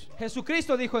 8,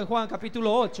 Jesucristo dijo en Juan capítulo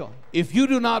 8, if you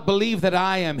do not believe that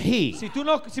I am He,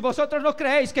 si vosotros no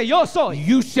creéis que yo soy,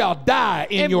 you shall die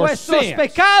in en your vuestros sins.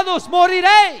 pecados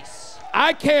moriréis.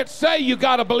 I can't say you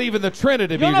got to believe in the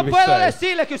Trinity Yo no to be puedo saved.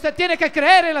 decirle que usted tiene que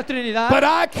creer en la Trinidad, But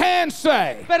I can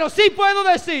say pero sí puedo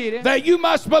decir that you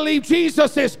must believe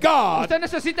Jesus is God. usted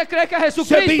necesita creer que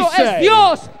Jesucristo es saved.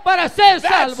 Dios para ser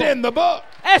That's salvo. in the book.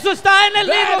 Eso está en el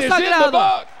That libro is in the sagrado.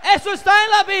 book. Eso está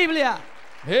en la Biblia.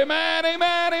 Amen,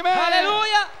 amen, amen.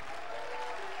 Aleluya.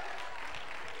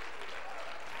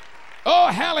 Oh,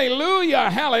 hallelujah,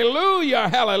 hallelujah,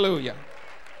 hallelujah.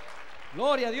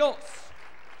 Gloria a Dios.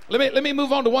 Let me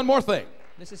move on to one more thing.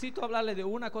 Necesito hablarle de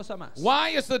una cosa más. Why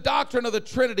is the doctrine of the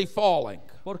Trinity falling?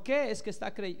 ¿Por qué es que está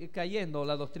cayendo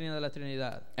la doctrina de la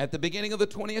Trinidad? At the beginning of the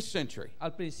 20th century,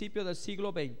 Al principio del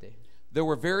siglo XX, there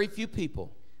were very few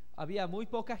people había muy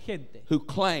poca gente who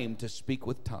claimed to speak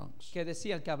with tongues. que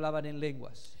decían que hablaban en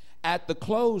lenguas. At the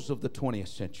close of the 20th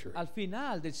century, Al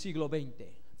final del siglo XX,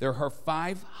 there are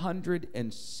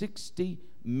 560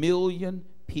 million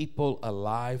people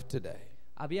alive today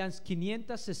habían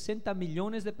 560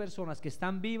 millones de personas que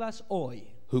están vivas hoy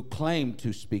who claim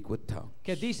to speak with tongues.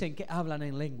 que dicen que hablan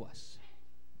en lenguas.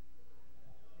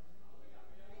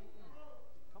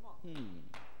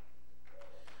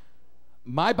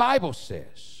 My Bible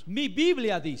says Mi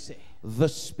Biblia dice, the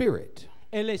Spirit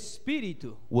el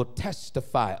Espíritu will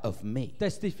testify of me.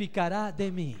 testificará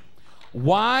de mí.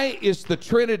 Why is the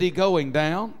Trinity going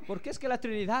down? ¿Por qué es que la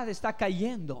Trinidad está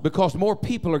cayendo? Because more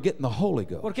people are getting the Holy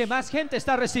Ghost. Porque más gente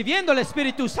está recibiendo el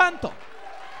Espíritu Santo.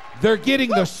 They're getting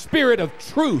the Spirit of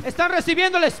truth. Están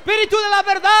recibiendo el Espíritu de la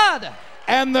verdad.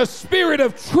 And the Spirit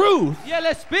of truth Y el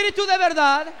Espíritu de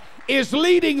verdad is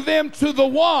leading them to the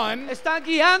one está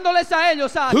guiándoles a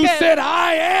ellos a who aquel said,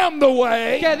 I am the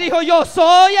way, que dijo: yo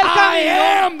soy el I camino,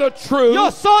 am the truth, yo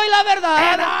soy la and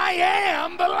verdad I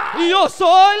am the y life. yo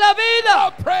soy la vida.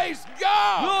 Oh, praise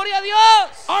God. Gloria a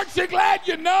Dios. Aren't you glad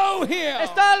you know Him?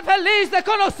 Están feliz de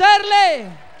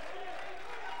conocerle.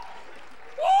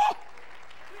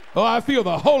 Oh, I feel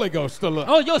the Holy Ghost a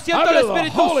little. Oh, yo siento I el feel the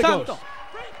Espíritu Holy Santo. Ghost.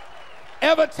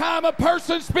 Every time a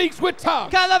person speaks with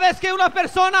tongues, Cada vez que una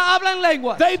persona habla en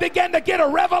lenguas, they begin to get a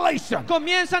revelation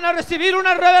comienzan a recibir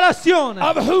una revelación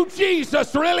of who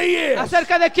Jesus really is.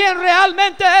 acerca de quién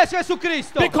realmente es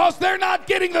Jesucristo. Because they're not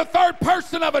getting the third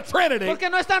person of a Trinity. Porque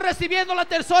no están recibiendo la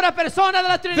tercera persona de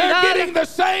la They're Trinidad. getting the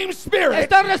same Spirit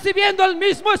Están recibiendo el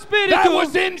mismo that Espíritu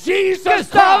was in que Jesus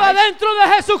estaba Christ. dentro de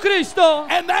Jesucristo.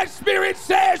 And that Spirit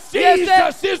says Y ese-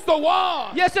 Jesus is the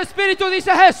one. Y ese Espíritu dice: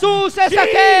 Jesús es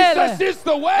aquel. Jesus is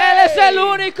the way. Él es el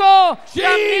único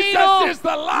camino, is the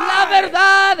la life.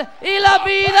 verdad y la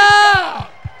vida.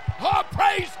 Oh,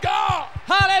 praise God.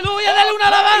 Aleluya, dale una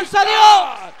alabanza a Praise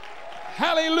Dios. God.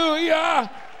 Hallelujah.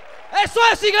 Eso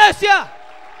es, iglesia.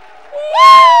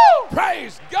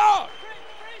 Praise God.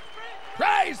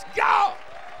 Praise God.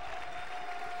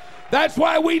 That's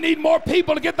why we need more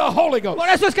people to get the Holy Ghost. Por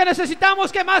eso es que necesitamos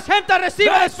que más gente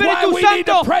reciba el That's why Espíritu we need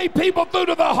to Santo. pray people through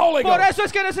to the Holy Por Ghost. eso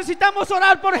es que necesitamos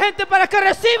orar por gente para que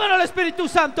reciban el Espíritu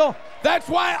Santo. That's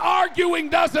why arguing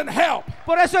doesn't help.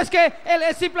 Por eso es que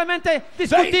simplemente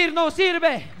discutir no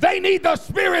sirve. They need the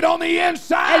Spirit on the Ellos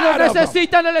inside of them.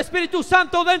 necesitan el Espíritu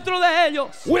Santo dentro de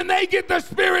ellos. When they get the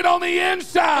Spirit on the Y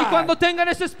inside, cuando tengan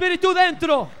ese Espíritu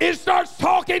dentro, it starts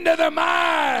talking to their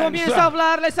minds comienza a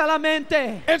hablarles a la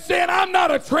mente. and saying, I'm not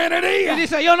a Trinity. Y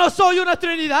dice: yo no soy una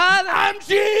Trinidad. I'm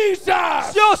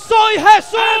Jesus. Yo soy I'm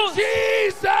Jesús.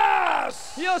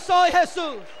 Jesus. Yo soy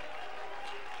Jesús.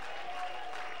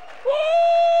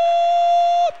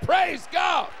 Woo! Praise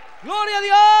God. Gloria a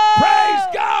Dios. Praise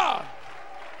God.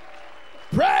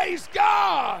 Praise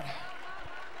God.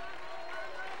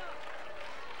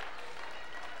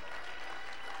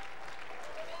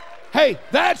 Hey,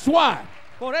 that's why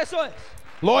Por eso es.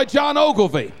 Lloyd John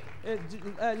Ogilvie,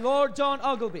 Lord John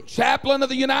Ogilvie, chaplain of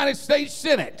the United States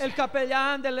Senate, el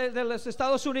capellán de los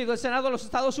Estados Unidos, el Senado de los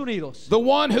Estados Unidos, the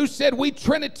one who said we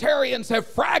Trinitarians have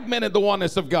fragmented the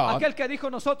oneness of God, aquel que dijo: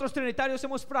 nosotros trinitarios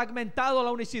hemos fragmentado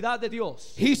la unicidad de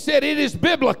Dios. he said it is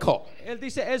biblical Él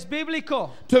dice: es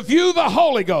bíblico to view the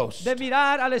Holy Ghost de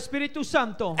mirar al Espíritu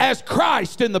Santo as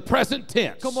Christ in the present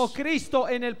tense. como Cristo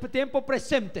en el tiempo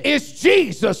presente. It's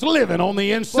Jesus living on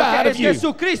the inside Porque of es you.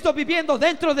 Jesucristo viviendo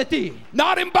dentro de ti.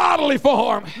 Not in bodily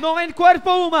form, No en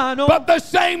cuerpo humano, but the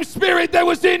same Spirit that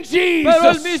was in pero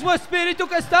el Jesus mismo Espíritu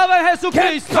que estaba en can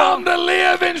Jesucristo come to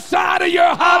live inside of your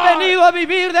ha heart. venido a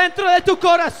vivir dentro de tu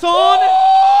corazón.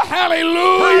 Oh,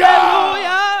 hallelujah.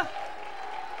 Aleluya.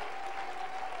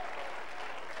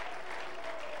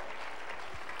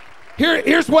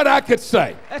 Here's what I could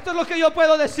say. Esto es lo que yo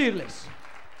puedo decirles.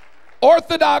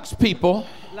 Orthodox people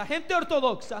La gente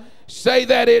ortodoxa say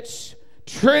that it's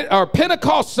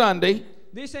Pentecost Sunday,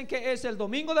 dicen que es el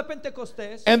domingo de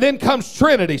Pentecostés and then comes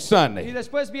Trinity y Sunday.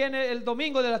 después viene el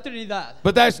domingo de la Trinidad.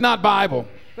 But that's not Bible.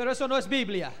 Pero eso no es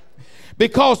Biblia.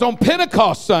 Because on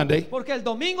Pentecost Sunday, Porque el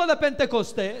domingo de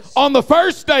Pentecostés, on the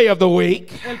first day of the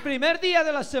week, el primer día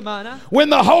de la semana, when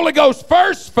the Holy Ghost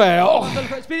first fell, cuando el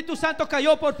Espíritu Santo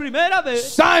cayó por primera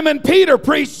vez, Simon Peter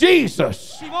preached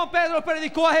Jesus. Simón Pedro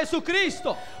predicó a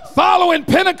Jesucristo. Following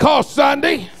Pentecost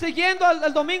Sunday Siguiendo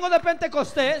el domingo de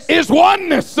Pentecostés, is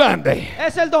Oneness Sunday.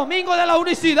 es el domingo de la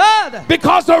unicidad.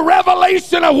 Because the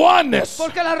revelation of oneness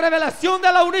Porque la revelación de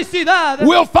la unicidad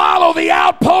will follow the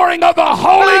outpouring of the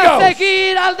Holy va a Ghost.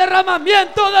 seguir al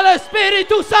derramamiento del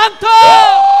Espíritu Santo.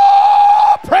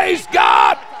 Oh, praise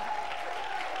God.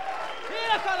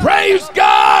 Praise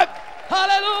God.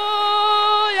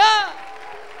 Aleluya.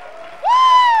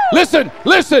 Listen.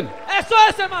 Eso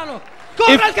es, hermano.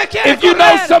 Corra el que quiere If you know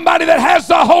correr. somebody that has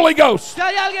the Holy Ghost Si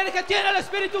hay alguien que tiene el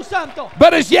Espíritu Santo,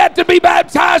 but is yet to be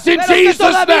baptized in pero que Jesus'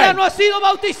 todavía name, no ha sido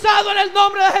bautizado en el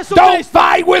nombre de don't Jesucristo,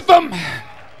 fight with them.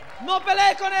 no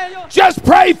pelee con ellos. Just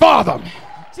pray for them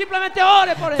Simplemente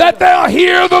ore por that ellos. they'll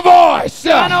hear the voice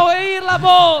Van a oír la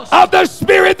voz of the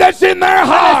Spirit that's in their del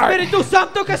heart, Espíritu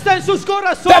Santo que está en sus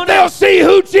that they'll corazones. see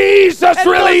who Jesus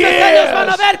really Entonces ellos van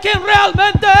a is. ver quién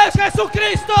realmente es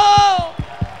Jesucristo.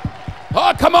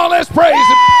 Oh, come on, let's praise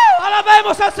Him.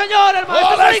 Alabemos al Señor, hermano.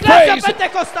 Oh, Esta es una let's iglesia praise Him.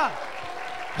 pentecostal.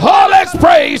 Oh, let's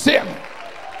praise Him.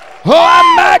 Oh,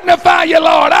 I magnify you,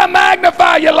 Lord. I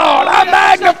magnify you, Lord. I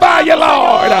magnify you,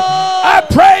 Lord. I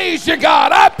praise you,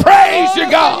 God. I praise you,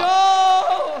 God.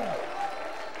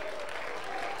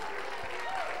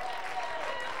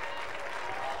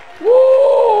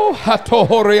 Woo.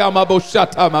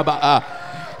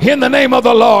 In the name of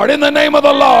the Lord, in the name of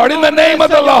the Lord, in the name of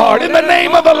the Lord, in the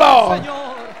name of the Lord.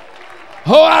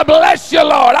 Oh, I bless you,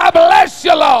 Lord. I bless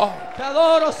you, Lord. Te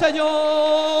adoro,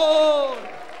 Señor.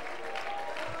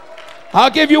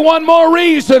 I'll give you one more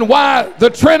reason why the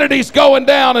Trinity's going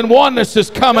down and oneness is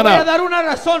coming Voy a up. dar una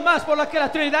razón más por la que la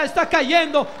Trinidad está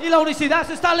cayendo y la unicidad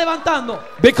se está levantando.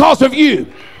 Because of you.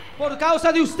 Por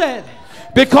causa de usted.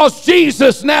 Because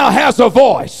Jesus now has a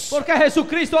voice. Porque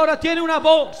Jesucristo ahora tiene una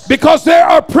voz. Because there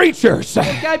are preachers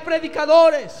Porque hay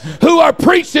predicadores who are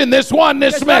preaching this que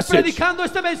oneness están message. predicando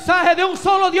este mensaje de un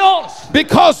solo Dios.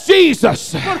 Because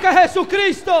Jesus Porque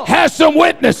Jesucristo has some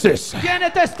witnesses tiene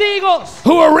testigos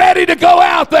who are ready to go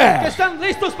out que there están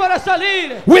listos para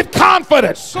salir with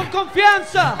confidence con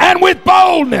confianza and with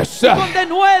boldness y con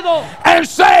denuedo and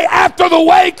say, after the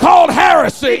way called y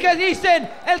heresy, que dicen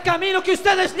el camino que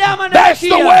ustedes llaman that's the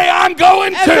herejía. way I'm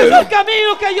going Ese es el to.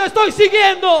 camino que yo estoy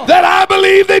siguiendo. That I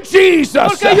believe that Jesus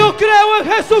Porque yo creo en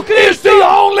is Jesucristo. the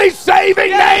only saving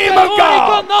Que es name el of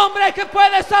único God. nombre que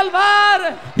puede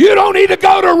salvar. You don't need to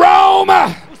go to Rome.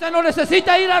 Usted no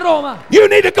necesita ir a Roma. You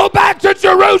need to go back to Usted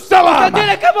Jerusalem.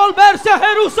 tiene que volverse a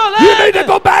Jerusalén. You need to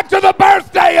go back to the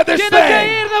birthday of this Tiene que thing.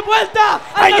 ir de vuelta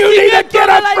al And you need to nacimiento get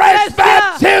de a la fresh iglesia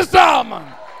baptism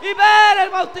y ver el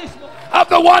bautismo. of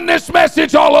the oneness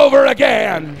message all over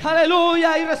again.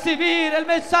 Aleluya, y recibir el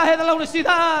mensaje de la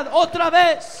unicidad otra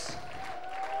vez.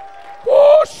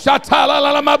 Woo,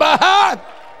 shatalalalamabaha.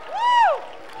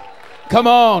 Come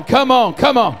on, come on,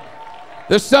 come on.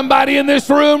 There's somebody in this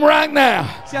room right now.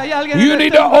 Si hay alguien You en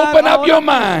need este to lugar open up ahora your mismo,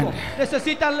 mind.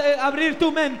 necesitas abrir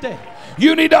tu mente.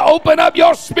 You need to open up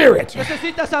your spirit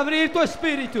Necesitas abrir tu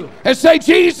espíritu and say,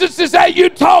 Jesus, is that you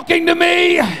talking to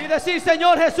me? y decir,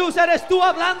 Señor Jesús, ¿eres tú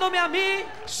hablándome a mí?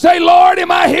 Say, Lord, am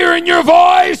I hearing your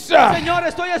voice? Señor,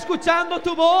 estoy escuchando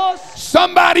tu voz.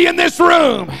 Somebody in this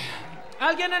room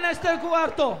Alguien en este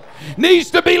cuarto needs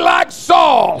to be like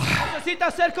Saul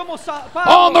necesita ser como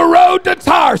on the Pablo road to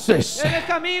Tarsus. en el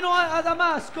camino a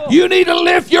Damasco. You need to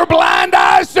lift your blind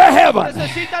eyes to heaven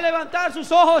Necesita levantar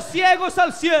sus ojos ciegos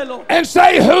al cielo and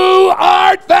say, who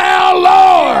art thou, y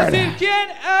Lord? decir, ¿quién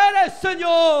eres,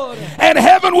 Señor? And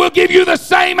heaven will give you the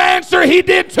same answer he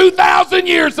did 2,000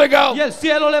 years ago. Y el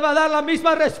cielo le va a dar la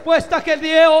misma respuesta que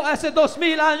dio hace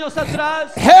 2000 años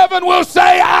atrás. Heaven will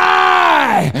say,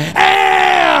 I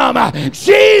am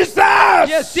Jesus.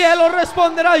 Y el cielo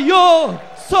responderá, yo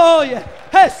soy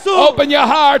Jesús. Open your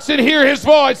hearts and hear his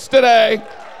voice today.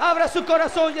 Abra su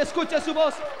corazón y escuche su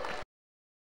voz.